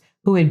grandmothers,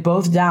 who had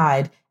both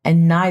died,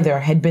 and neither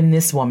had been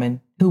this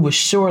woman, who was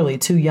surely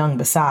too young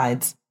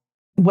besides.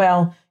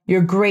 Well,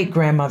 your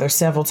great-grandmother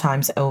several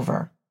times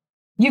over.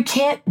 You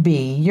can't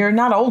be. You're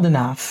not old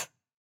enough.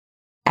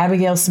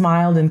 Abigail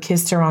smiled and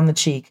kissed her on the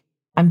cheek.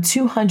 I'm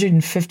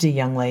 250,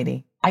 young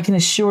lady. I can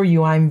assure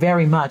you I'm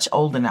very much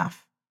old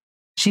enough.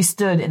 She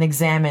stood and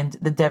examined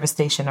the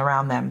devastation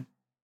around them.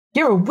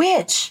 You're a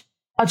witch!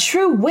 A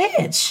true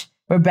witch!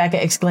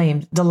 Rebecca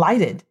exclaimed,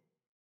 delighted.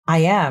 I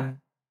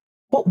am.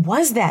 What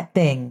was that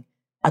thing?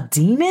 A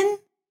demon?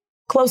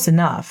 Close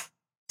enough.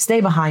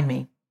 Stay behind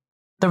me.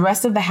 The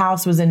rest of the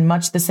house was in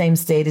much the same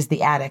state as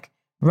the attic,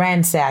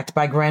 ransacked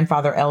by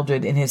Grandfather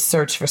Eldred in his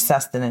search for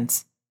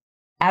sustenance.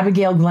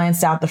 Abigail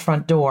glanced out the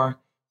front door,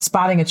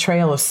 spotting a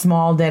trail of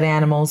small dead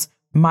animals,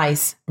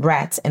 mice,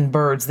 rats, and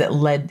birds that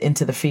led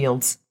into the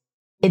fields.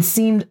 It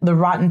seemed the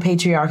rotten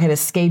patriarch had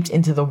escaped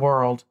into the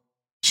world.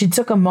 She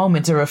took a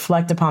moment to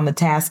reflect upon the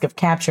task of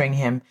capturing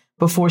him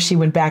before she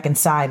went back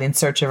inside in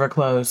search of her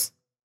clothes.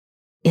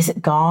 Is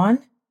it gone?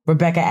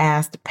 Rebecca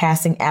asked,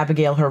 passing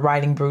Abigail her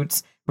riding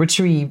boots,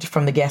 retrieved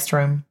from the guest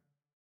room.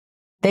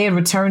 They had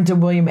returned to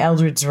William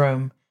Eldred's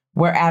room,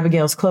 where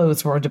Abigail's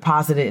clothes were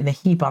deposited in a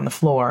heap on the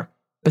floor,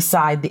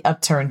 beside the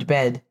upturned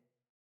bed.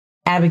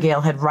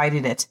 Abigail had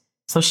righted it,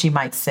 so she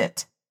might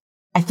sit.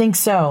 I think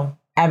so.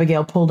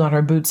 Abigail pulled on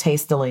her boots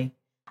hastily.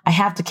 I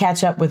have to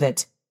catch up with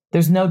it.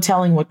 There's no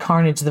telling what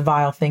carnage the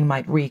vile thing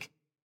might wreak.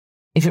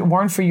 If it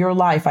weren't for your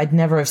life, I'd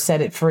never have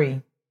set it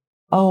free.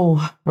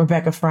 Oh,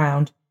 Rebecca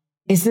frowned.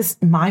 Is this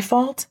my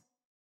fault?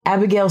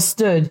 Abigail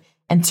stood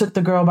and took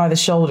the girl by the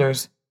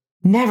shoulders.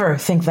 Never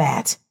think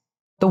that.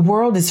 The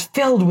world is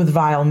filled with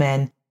vile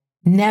men.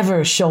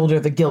 Never shoulder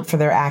the guilt for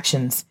their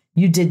actions.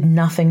 You did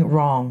nothing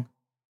wrong.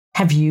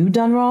 Have you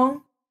done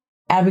wrong?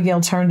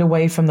 Abigail turned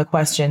away from the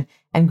question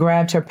and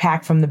grabbed her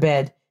pack from the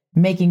bed,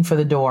 making for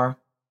the door.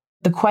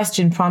 The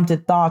question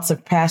prompted thoughts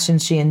of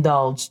passions she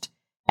indulged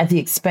at the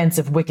expense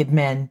of wicked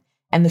men,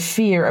 and the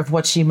fear of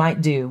what she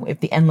might do if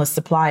the endless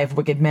supply of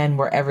wicked men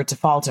were ever to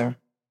falter.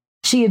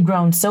 She had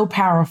grown so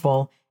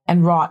powerful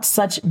and wrought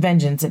such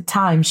vengeance at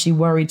times she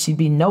worried she'd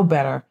be no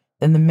better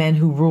than the men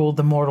who ruled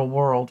the mortal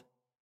world.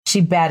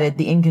 She batted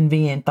the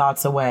inconvenient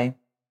thoughts away.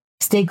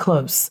 Stay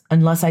close,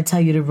 unless I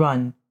tell you to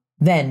run.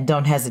 Then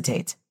don't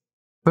hesitate.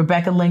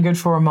 Rebecca lingered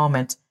for a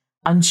moment,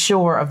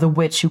 unsure of the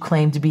witch who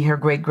claimed to be her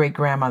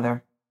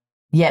great-great-grandmother.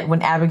 Yet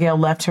when Abigail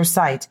left her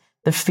sight,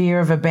 the fear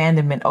of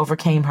abandonment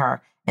overcame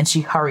her, and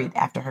she hurried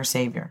after her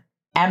savior.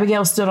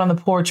 Abigail stood on the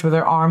porch with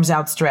her arms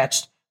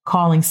outstretched,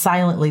 calling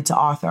silently to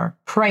Arthur,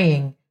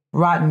 praying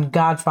rotten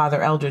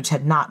Godfather Eldridge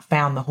had not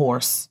found the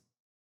horse.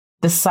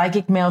 The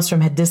psychic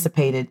maelstrom had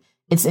dissipated,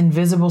 its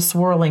invisible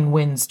swirling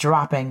winds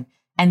dropping,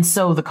 and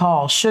so the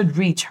call should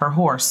reach her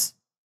horse.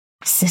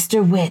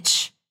 Sister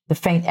Witch! The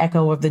faint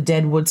echo of the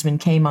dead woodsman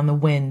came on the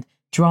wind,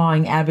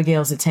 drawing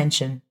Abigail's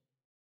attention.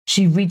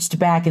 She reached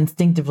back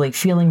instinctively,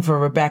 feeling for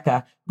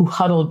Rebecca, who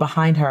huddled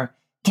behind her.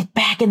 Get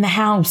back in the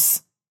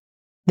house!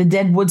 The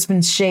dead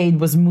woodsman's shade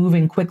was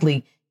moving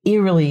quickly,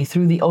 eerily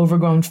through the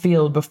overgrown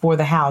field before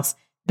the house,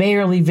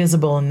 barely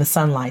visible in the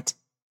sunlight.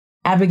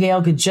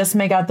 Abigail could just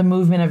make out the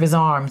movement of his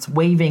arms,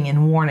 waving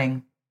in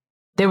warning.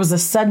 There was a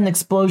sudden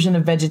explosion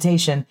of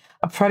vegetation,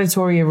 a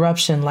predatory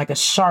eruption like a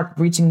shark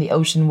breaching the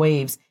ocean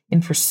waves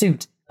in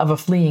pursuit of a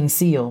fleeing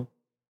seal.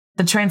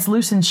 The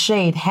translucent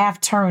shade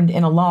half turned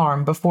in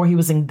alarm before he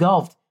was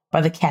engulfed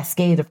by the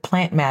cascade of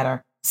plant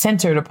matter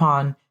centered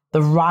upon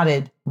the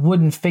rotted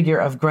wooden figure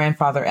of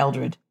Grandfather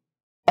Eldred.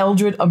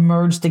 Eldred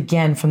emerged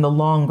again from the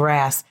long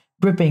grass,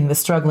 gripping the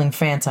struggling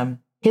phantom,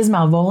 his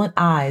malevolent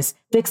eyes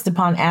fixed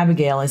upon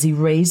Abigail as he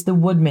raised the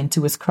woodman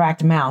to his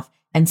cracked mouth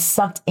and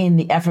sucked in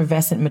the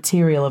effervescent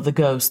material of the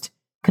ghost,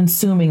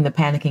 consuming the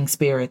panicking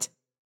spirit.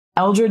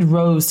 Eldred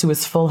rose to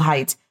his full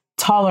height,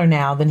 taller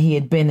now than he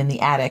had been in the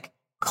attic,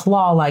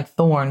 claw-like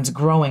thorns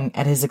growing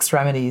at his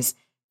extremities,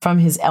 from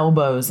his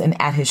elbows and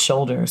at his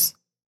shoulders.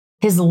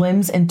 His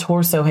limbs and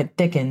torso had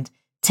thickened,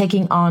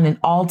 taking on an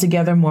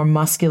altogether more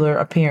muscular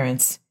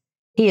appearance.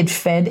 He had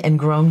fed and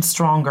grown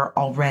stronger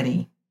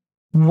already.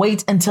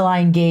 Wait until I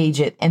engage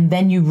it, and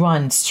then you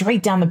run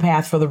straight down the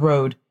path for the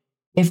road.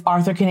 If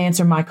Arthur can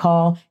answer my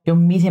call, you'll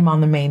meet him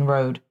on the main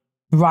road.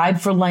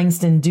 Ride for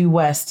Langston due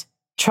west.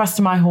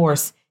 Trust my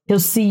horse. He'll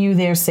see you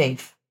there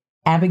safe.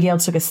 Abigail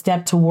took a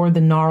step toward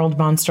the gnarled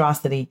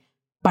monstrosity,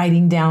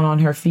 biting down on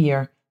her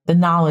fear, the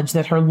knowledge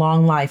that her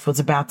long life was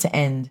about to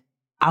end.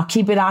 I'll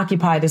keep it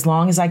occupied as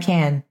long as I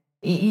can.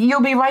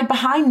 You'll be right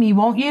behind me,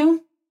 won't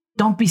you?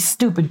 Don't be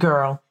stupid,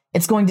 girl.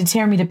 It's going to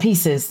tear me to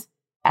pieces.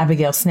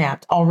 Abigail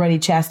snapped, already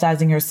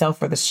chastising herself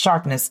for the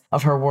sharpness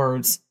of her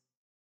words.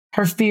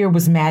 Her fear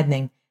was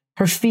maddening,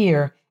 her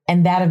fear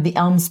and that of the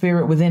elm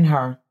spirit within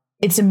her.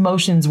 Its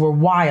emotions were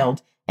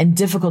wild and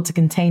difficult to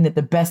contain at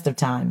the best of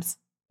times.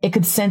 It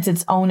could sense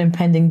its own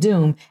impending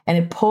doom, and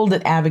it pulled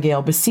at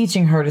Abigail,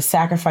 beseeching her to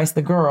sacrifice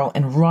the girl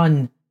and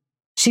run.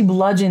 She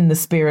bludgeoned the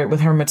spirit with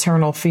her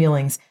maternal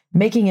feelings,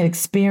 making it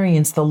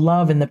experience the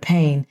love and the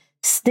pain,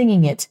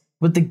 stinging it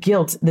with the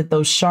guilt that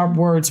those sharp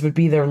words would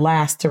be their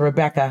last to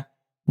Rebecca,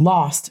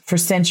 lost for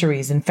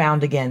centuries and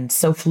found again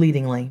so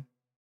fleetingly.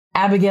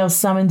 Abigail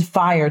summoned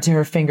fire to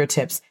her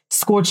fingertips,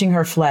 scorching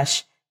her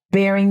flesh,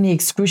 bearing the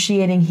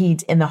excruciating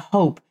heat in the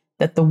hope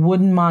that the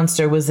wooden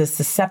monster was as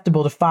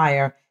susceptible to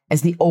fire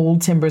as the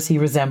old timbers he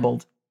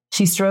resembled.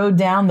 She strode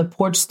down the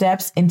porch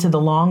steps into the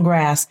long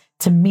grass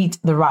to meet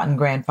the rotten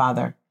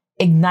grandfather,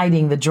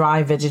 igniting the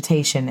dry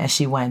vegetation as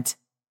she went.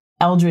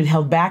 Eldred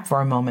held back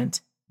for a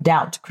moment,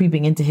 doubt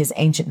creeping into his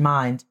ancient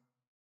mind.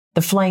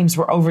 The flames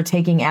were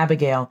overtaking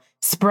Abigail,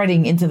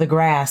 spreading into the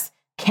grass,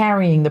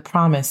 carrying the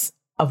promise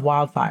of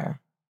wildfire.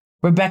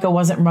 Rebecca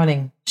wasn't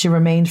running. She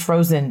remained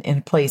frozen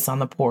in place on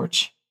the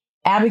porch.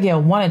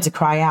 Abigail wanted to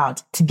cry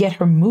out, to get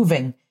her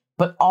moving,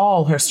 but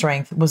all her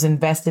strength was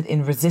invested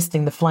in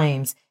resisting the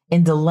flames,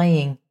 in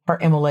delaying her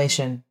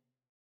immolation.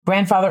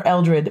 Grandfather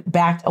Eldred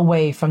backed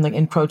away from the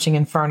encroaching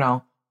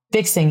inferno,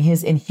 fixing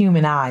his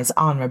inhuman eyes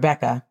on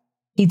Rebecca.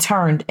 He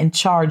turned and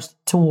charged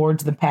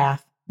towards the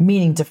path,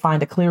 meaning to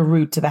find a clear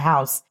route to the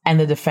house and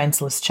the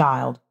defenseless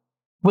child.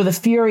 With a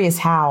furious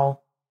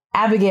howl,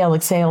 Abigail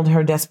exhaled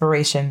her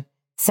desperation,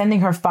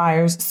 sending her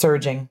fires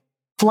surging.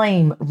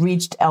 Flame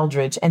reached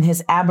Eldridge, and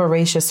his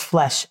avaricious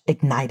flesh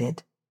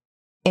ignited.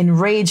 In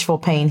rageful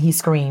pain, he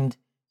screamed,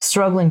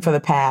 struggling for the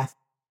path.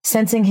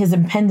 Sensing his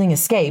impending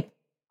escape,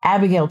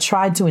 Abigail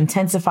tried to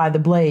intensify the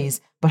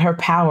blaze, but her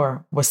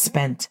power was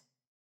spent.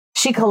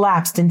 She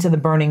collapsed into the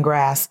burning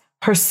grass,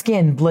 her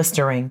skin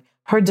blistering,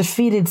 her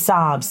defeated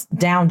sobs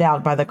drowned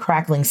out by the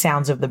crackling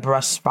sounds of the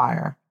brush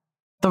fire.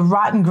 The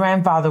rotten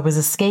grandfather was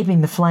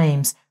escaping the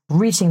flames,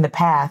 reaching the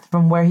path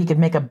from where he could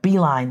make a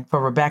beeline for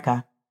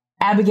Rebecca.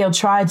 Abigail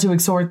tried to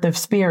exhort the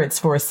spirits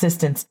for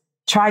assistance,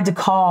 tried to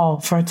call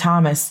for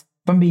Thomas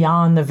from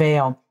beyond the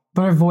veil,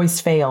 but her voice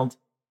failed.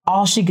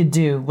 All she could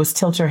do was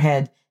tilt her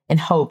head and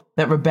hope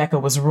that Rebecca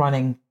was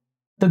running.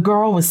 The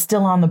girl was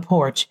still on the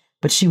porch,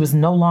 but she was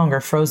no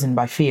longer frozen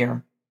by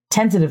fear.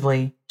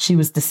 Tentatively, she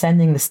was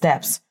descending the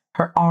steps,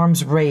 her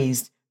arms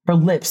raised, her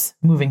lips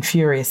moving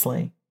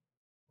furiously.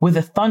 With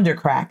a thunder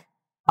crack,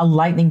 a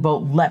lightning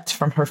bolt leapt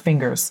from her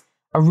fingers,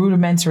 a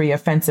rudimentary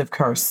offensive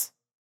curse.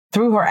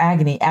 Through her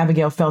agony,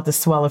 Abigail felt a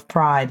swell of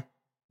pride.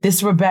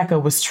 This Rebecca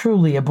was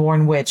truly a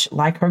born witch,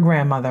 like her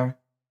grandmother.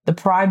 The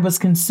pride was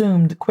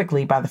consumed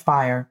quickly by the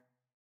fire.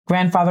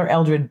 Grandfather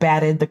Eldred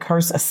batted the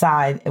curse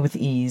aside with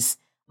ease,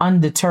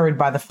 undeterred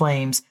by the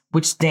flames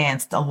which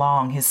danced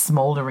along his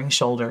smoldering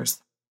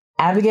shoulders.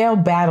 Abigail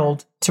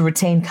battled to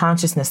retain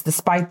consciousness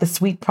despite the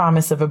sweet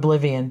promise of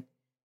oblivion,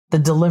 the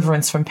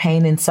deliverance from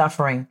pain and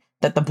suffering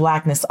that the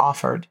blackness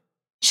offered.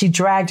 She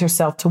dragged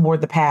herself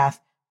toward the path,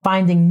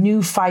 finding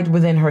new fight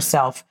within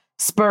herself,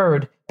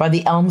 spurred by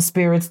the elm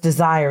spirit's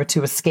desire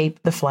to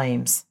escape the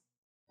flames.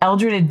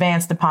 Eldred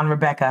advanced upon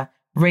Rebecca,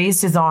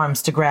 raised his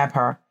arms to grab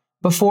her.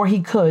 Before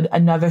he could,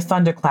 another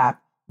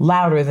thunderclap,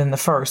 louder than the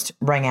first,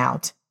 rang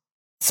out.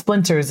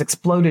 Splinters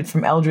exploded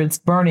from Eldred's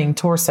burning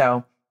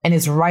torso, and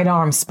his right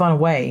arm spun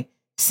away,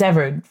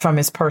 severed from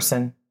his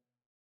person.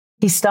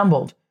 He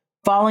stumbled,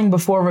 falling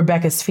before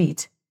Rebecca's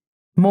feet.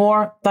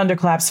 More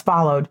thunderclaps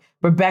followed.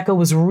 Rebecca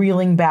was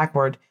reeling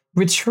backward,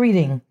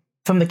 retreating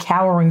from the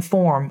cowering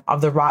form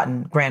of the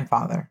rotten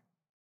grandfather.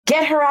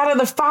 "Get her out of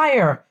the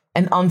fire!"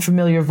 an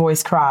unfamiliar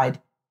voice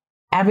cried.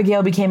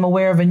 Abigail became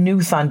aware of a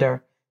new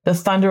thunder, the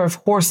thunder of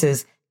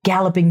horses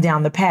galloping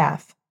down the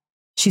path.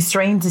 She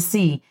strained to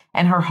see,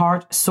 and her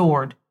heart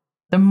soared.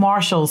 The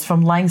marshals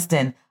from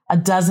Langston, a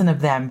dozen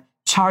of them,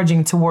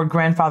 charging toward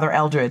Grandfather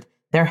Eldred,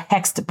 their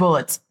hexed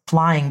bullets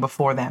flying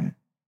before them.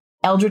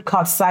 Eldred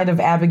caught sight of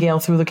Abigail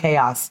through the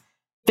chaos,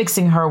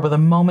 fixing her with a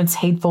moment's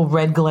hateful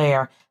red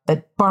glare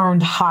that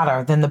burned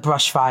hotter than the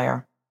brush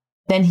fire.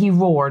 Then he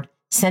roared,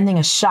 sending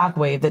a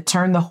shockwave that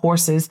turned the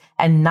horses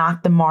and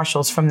knocked the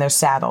marshals from their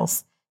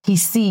saddles. He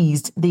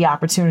seized the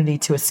opportunity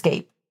to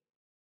escape,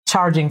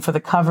 charging for the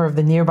cover of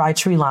the nearby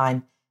tree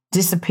line,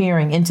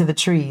 disappearing into the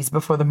trees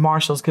before the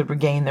marshals could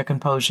regain their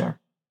composure.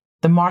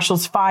 The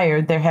marshals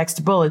fired their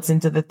hexed bullets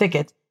into the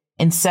thicket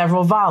in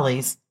several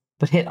volleys,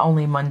 but hit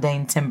only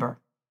mundane timber.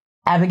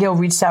 Abigail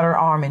reached out her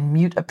arm in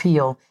mute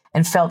appeal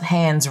and felt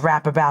hands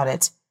wrap about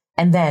it,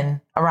 and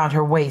then around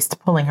her waist,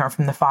 pulling her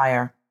from the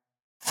fire.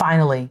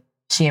 Finally,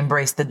 she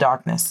embraced the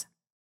darkness.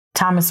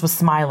 Thomas was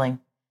smiling,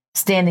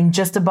 standing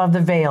just above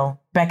the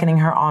veil, beckoning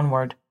her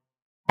onward.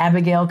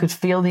 Abigail could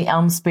feel the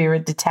elm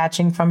spirit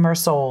detaching from her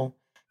soul,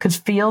 could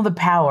feel the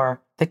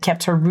power that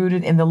kept her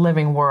rooted in the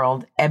living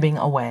world ebbing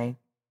away.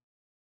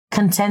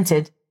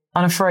 Contented,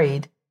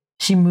 unafraid,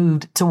 she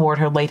moved toward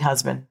her late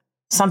husband.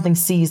 Something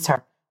seized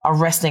her,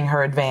 arresting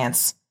her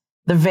advance.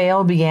 The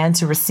veil began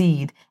to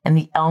recede, and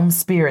the elm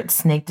spirit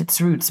snaked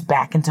its roots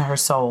back into her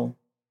soul.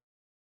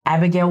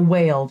 Abigail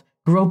wailed,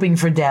 groping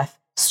for death,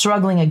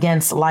 struggling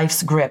against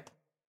life's grip.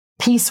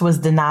 Peace was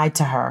denied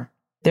to her.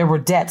 There were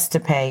debts to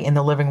pay in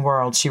the living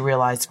world, she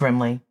realized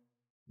grimly.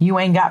 You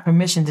ain't got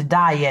permission to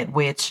die yet,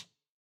 witch.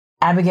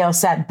 Abigail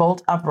sat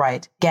bolt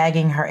upright,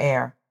 gagging her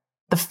air.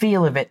 The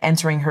feel of it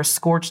entering her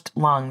scorched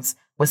lungs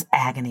was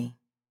agony.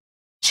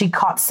 She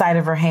caught sight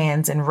of her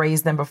hands and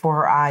raised them before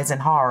her eyes in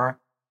horror,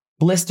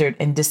 blistered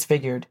and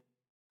disfigured.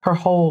 Her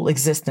whole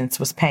existence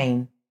was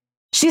pain.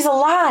 She's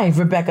alive,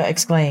 Rebecca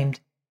exclaimed.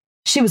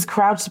 She was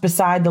crouched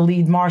beside the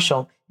lead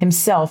marshal,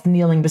 himself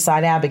kneeling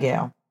beside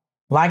Abigail.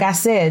 Like I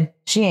said,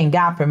 she ain't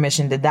got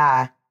permission to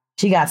die.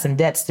 She got some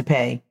debts to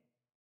pay.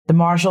 The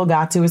marshal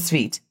got to his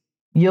feet.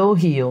 You'll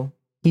heal,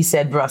 he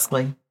said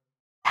brusquely.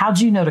 How'd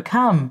you know to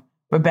come?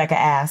 Rebecca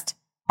asked.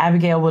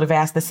 Abigail would have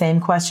asked the same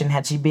question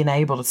had she been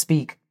able to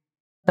speak.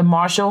 The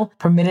marshal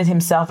permitted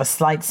himself a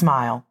slight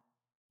smile.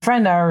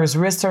 Friend of hers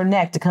risked her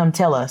neck to come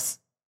tell us.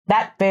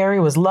 That fairy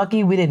was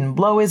lucky we didn't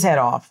blow his head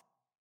off.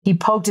 He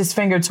poked his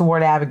finger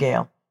toward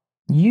Abigail.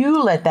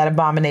 You let that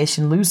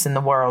abomination loose in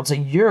the world, so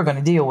you're going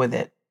to deal with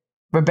it.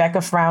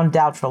 Rebecca frowned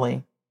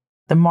doubtfully.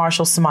 The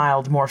marshal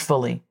smiled more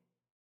fully.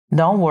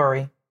 Don't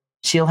worry.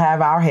 She'll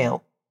have our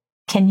help.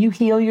 Can you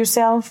heal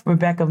yourself?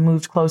 Rebecca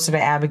moved closer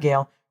to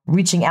Abigail,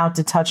 reaching out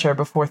to touch her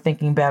before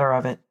thinking better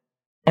of it.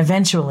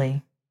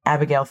 Eventually,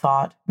 Abigail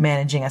thought,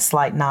 managing a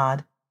slight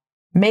nod.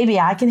 Maybe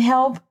I can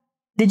help?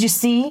 Did you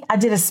see? I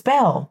did a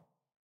spell.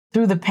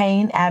 Through the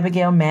pain,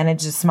 Abigail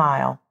managed a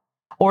smile,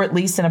 or at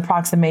least an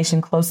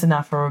approximation close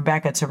enough for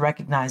Rebecca to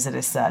recognize it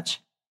as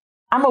such.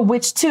 I'm a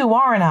witch too,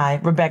 aren't I?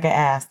 Rebecca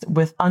asked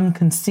with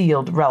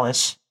unconcealed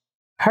relish.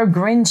 Her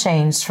grin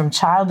changed from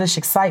childish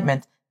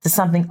excitement to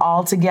something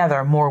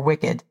altogether more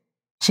wicked.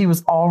 She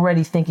was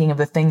already thinking of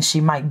the things she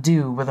might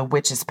do with a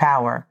witch's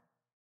power.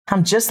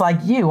 I'm just like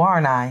you,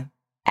 aren't I?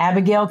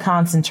 Abigail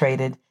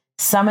concentrated,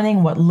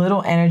 summoning what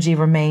little energy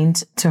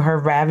remained to her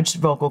ravaged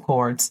vocal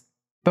cords.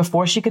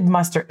 Before she could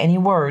muster any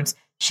words,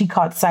 she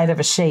caught sight of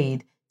a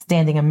shade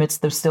standing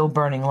amidst the still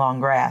burning long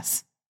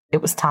grass.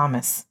 It was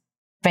Thomas,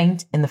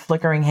 faint in the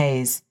flickering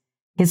haze.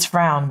 His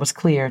frown was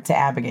clear to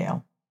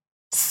Abigail.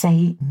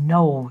 Say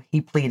no, he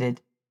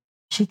pleaded.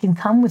 She can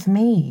come with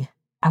me.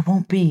 I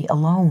won't be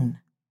alone.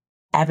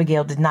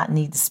 Abigail did not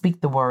need to speak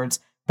the words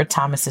for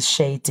Thomas's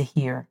shade to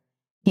hear.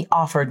 He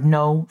offered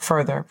no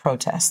further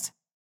protest.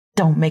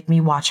 Don't make me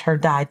watch her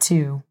die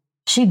too.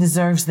 She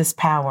deserves this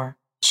power.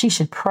 She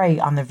should prey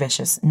on the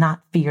vicious,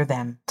 not fear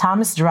them.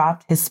 Thomas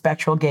dropped his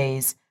spectral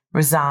gaze,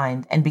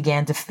 resigned, and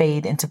began to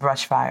fade into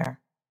brush fire.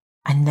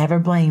 I never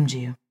blamed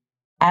you.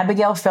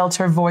 Abigail felt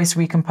her voice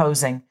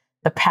recomposing,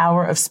 the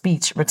power of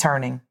speech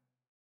returning.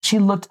 She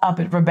looked up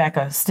at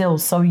Rebecca, still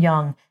so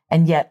young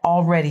and yet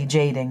already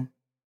jading.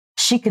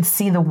 She could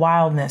see the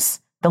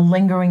wildness, the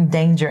lingering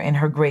danger in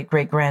her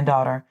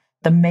great-great-granddaughter,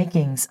 the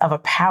makings of a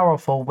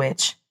powerful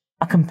witch,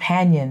 a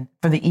companion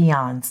for the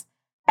eons,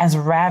 as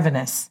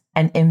ravenous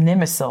and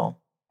inimicable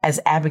as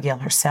Abigail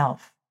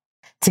herself.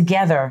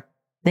 Together,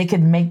 they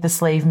could make the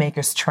slave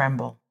makers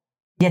tremble.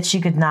 Yet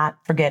she could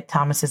not forget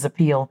Thomas's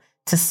appeal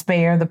to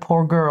spare the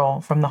poor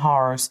girl from the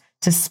horrors,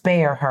 to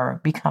spare her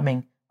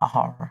becoming a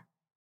horror.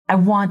 I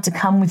want to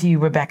come with you,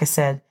 Rebecca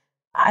said.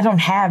 I don't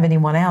have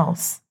anyone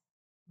else.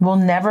 We'll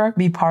never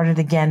be parted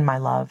again, my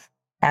love,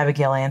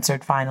 Abigail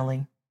answered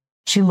finally.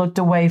 She looked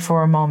away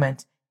for a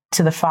moment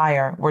to the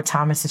fire where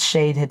Thomas's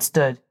shade had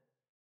stood.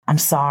 I'm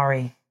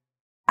sorry.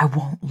 I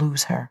won't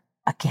lose her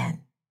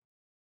again.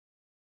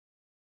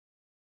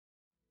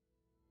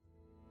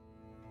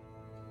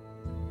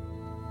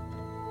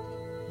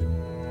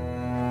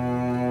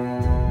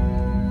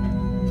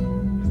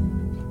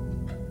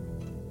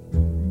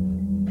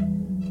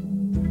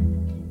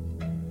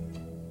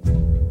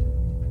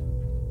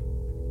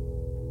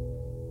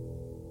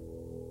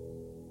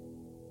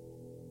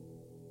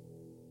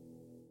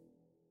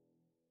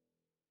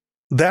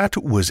 That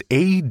was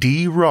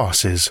A.D.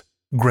 Ross's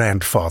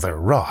Grandfather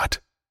Rot,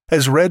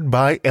 as read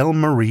by L.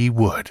 Marie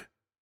Wood.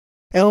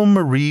 L.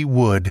 Marie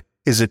Wood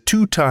is a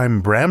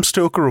two-time Bram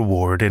Stoker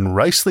Award and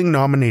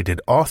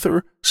Riesling-nominated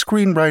author,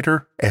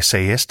 screenwriter,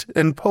 essayist,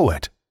 and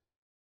poet.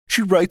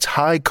 She writes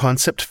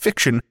high-concept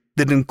fiction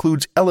that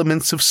includes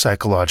elements of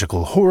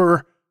psychological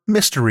horror,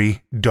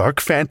 mystery,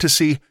 dark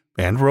fantasy,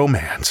 and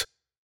romance.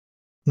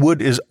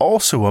 Wood is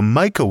also a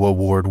Myco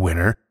Award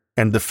winner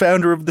and the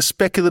founder of the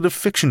Speculative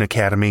Fiction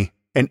Academy,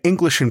 an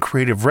English and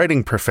creative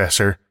writing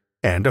professor,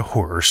 and a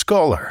horror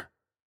scholar.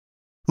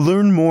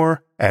 Learn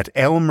more at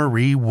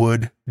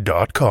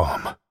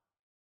elmariewood.com.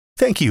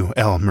 Thank you,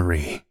 Elle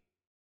Marie.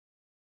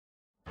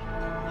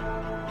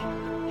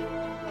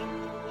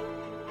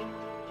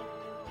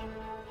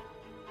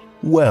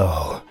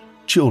 Well,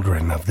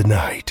 children of the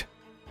night,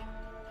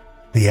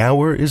 the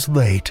hour is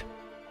late,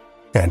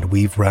 and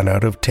we've run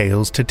out of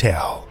tales to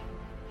tell.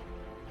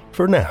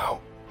 For now.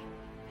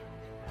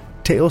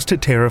 Tales to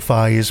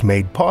Terrify is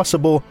made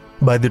possible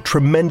by the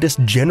tremendous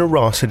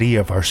generosity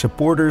of our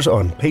supporters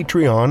on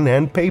Patreon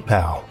and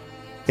PayPal.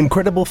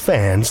 Incredible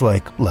fans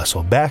like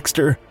Lessel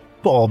Baxter,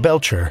 Paul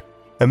Belcher,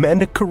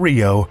 Amanda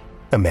Carrillo,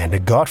 Amanda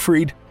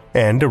Gottfried,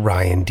 and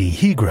Orion D.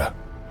 Higra,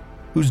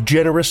 whose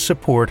generous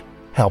support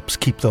helps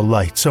keep the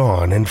lights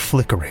on and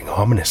flickering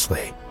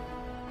ominously.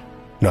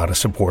 Not a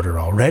supporter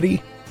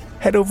already?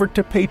 Head over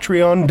to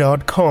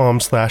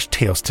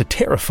patreon.com/Tales to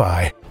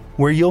Terrify,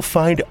 where you'll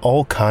find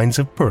all kinds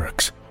of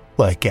perks,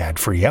 like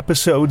ad-free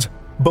episodes,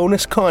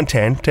 bonus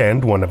content,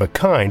 and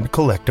one-of-a-kind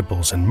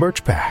collectibles and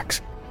merch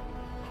packs.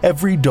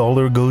 Every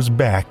dollar goes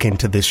back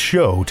into this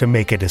show to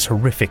make it as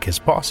horrific as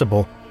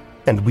possible,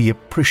 and we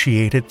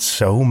appreciate it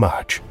so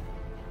much.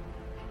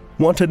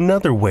 Want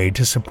another way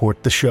to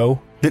support the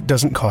show that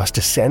doesn't cost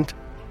a cent?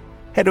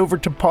 Head over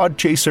to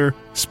Podchaser,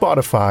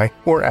 Spotify,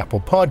 or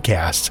Apple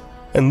Podcasts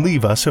and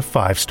leave us a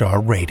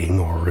 5-star rating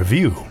or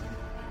review.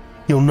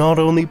 You'll not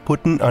only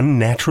put an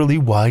unnaturally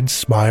wide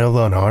smile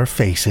on our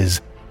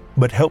faces,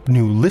 but help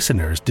new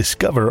listeners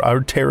discover our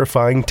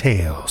terrifying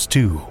tales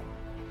too.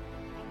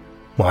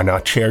 Why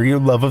not share your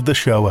love of the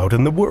show out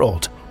in the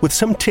world with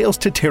some Tales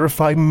to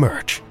Terrify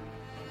merch?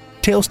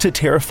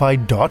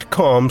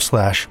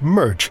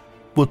 TalesToTerrify.com/merch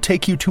will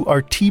take you to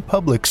our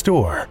TeePublic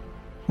store,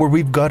 where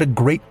we've got a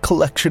great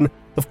collection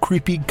of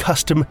creepy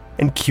custom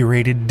and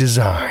curated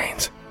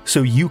designs,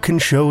 so you can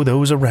show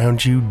those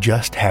around you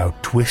just how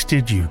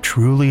twisted you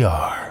truly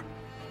are.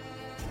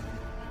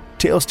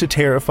 Tales to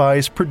Terrify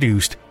is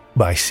produced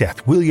by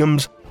Seth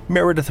Williams,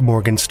 Meredith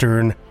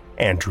Morgenstern,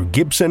 Andrew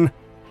Gibson,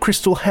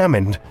 Crystal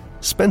Hammond,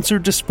 Spencer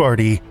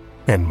Disparty,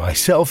 and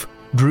myself,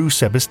 Drew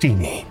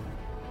Sebastini,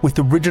 with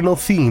original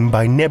theme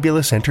by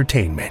Nebulous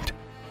Entertainment.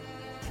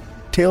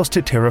 Tales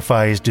to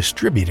Terrify is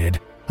distributed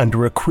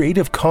under a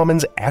Creative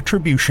Commons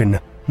Attribution,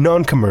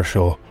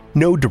 Non-Commercial,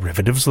 No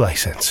Derivatives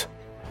license.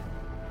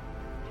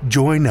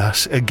 Join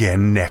us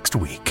again next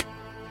week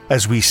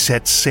as we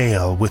set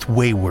sail with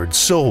wayward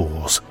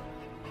souls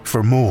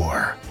for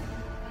more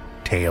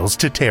Tales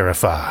to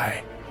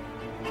Terrify.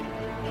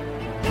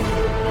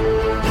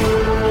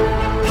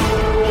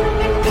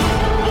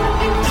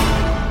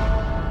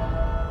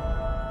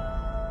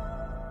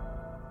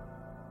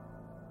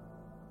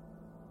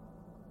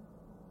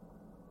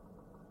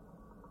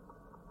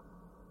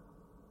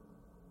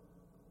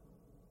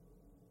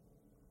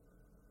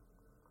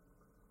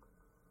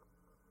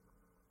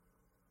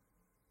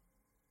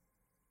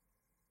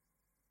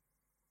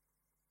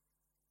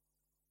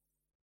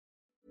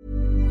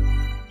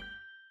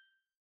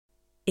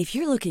 If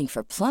you're looking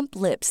for plump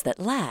lips that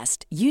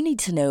last, you need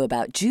to know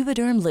about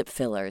Juvederm lip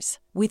fillers.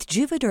 With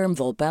Juvederm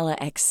Volbella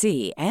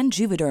XC and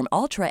Juvederm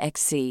Ultra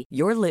XC,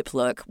 your lip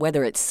look,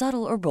 whether it's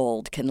subtle or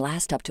bold, can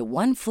last up to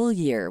 1 full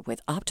year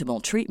with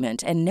optimal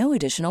treatment and no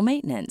additional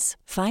maintenance.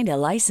 Find a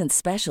licensed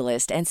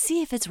specialist and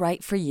see if it's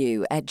right for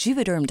you at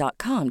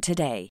Juvederm.com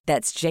today.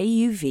 That's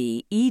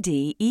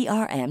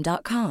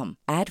JUVEDERM.com.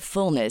 Add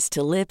fullness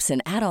to lips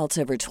in adults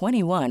over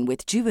 21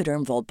 with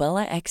Juvederm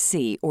Volbella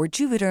XC or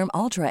Juvederm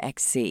Ultra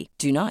XC.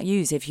 Do not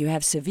use if you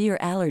have severe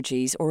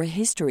allergies or a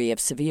history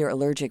of severe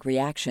allergic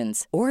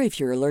reactions, or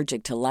if you're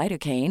allergic to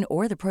lidocaine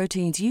or the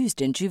proteins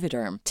used in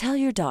Juvederm. Tell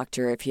your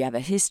doctor if you have a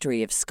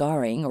history of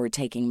scarring or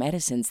taking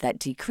medicines that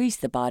decrease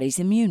the body's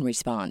immune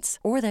response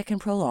or that can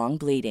prolong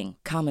bleeding.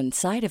 Common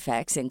side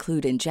effects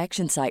include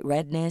injection site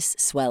redness,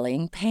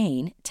 swelling,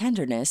 pain,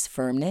 tenderness,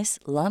 firmness,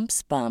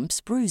 lumps, bumps,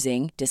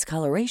 bruising,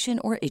 discoloration,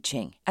 or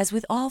itching. As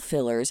with all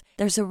fillers,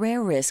 there's a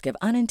rare risk of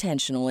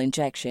unintentional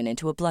injection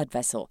into a blood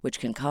vessel, which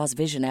can cause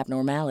vision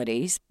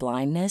abnormalities,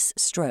 blindness,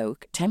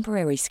 stroke,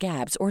 temporary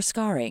scabs, or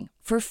scarring.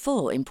 For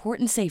full,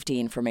 important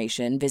safety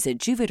information, visit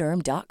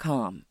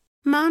Juvederm.com.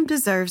 Mom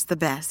deserves the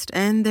best,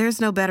 and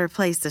there's no better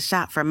place to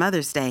shop for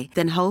Mother's Day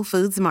than Whole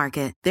Foods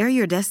Market. They're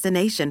your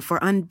destination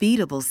for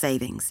unbeatable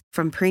savings,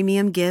 from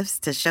premium gifts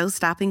to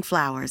show-stopping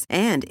flowers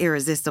and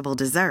irresistible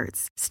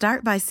desserts.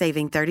 Start by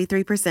saving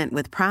 33%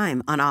 with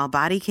Prime on all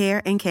body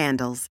care and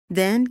candles.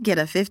 Then get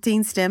a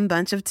 15-stem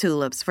bunch of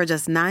tulips for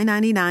just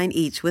 $9.99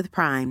 each with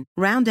Prime.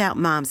 Round out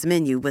Mom's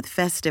menu with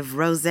festive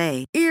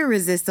rosé,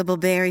 irresistible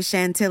berry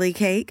chantilly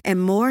cake,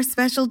 and more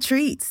special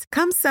treats.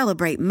 Come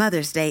celebrate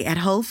Mother's Day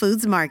at Whole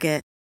Foods Market.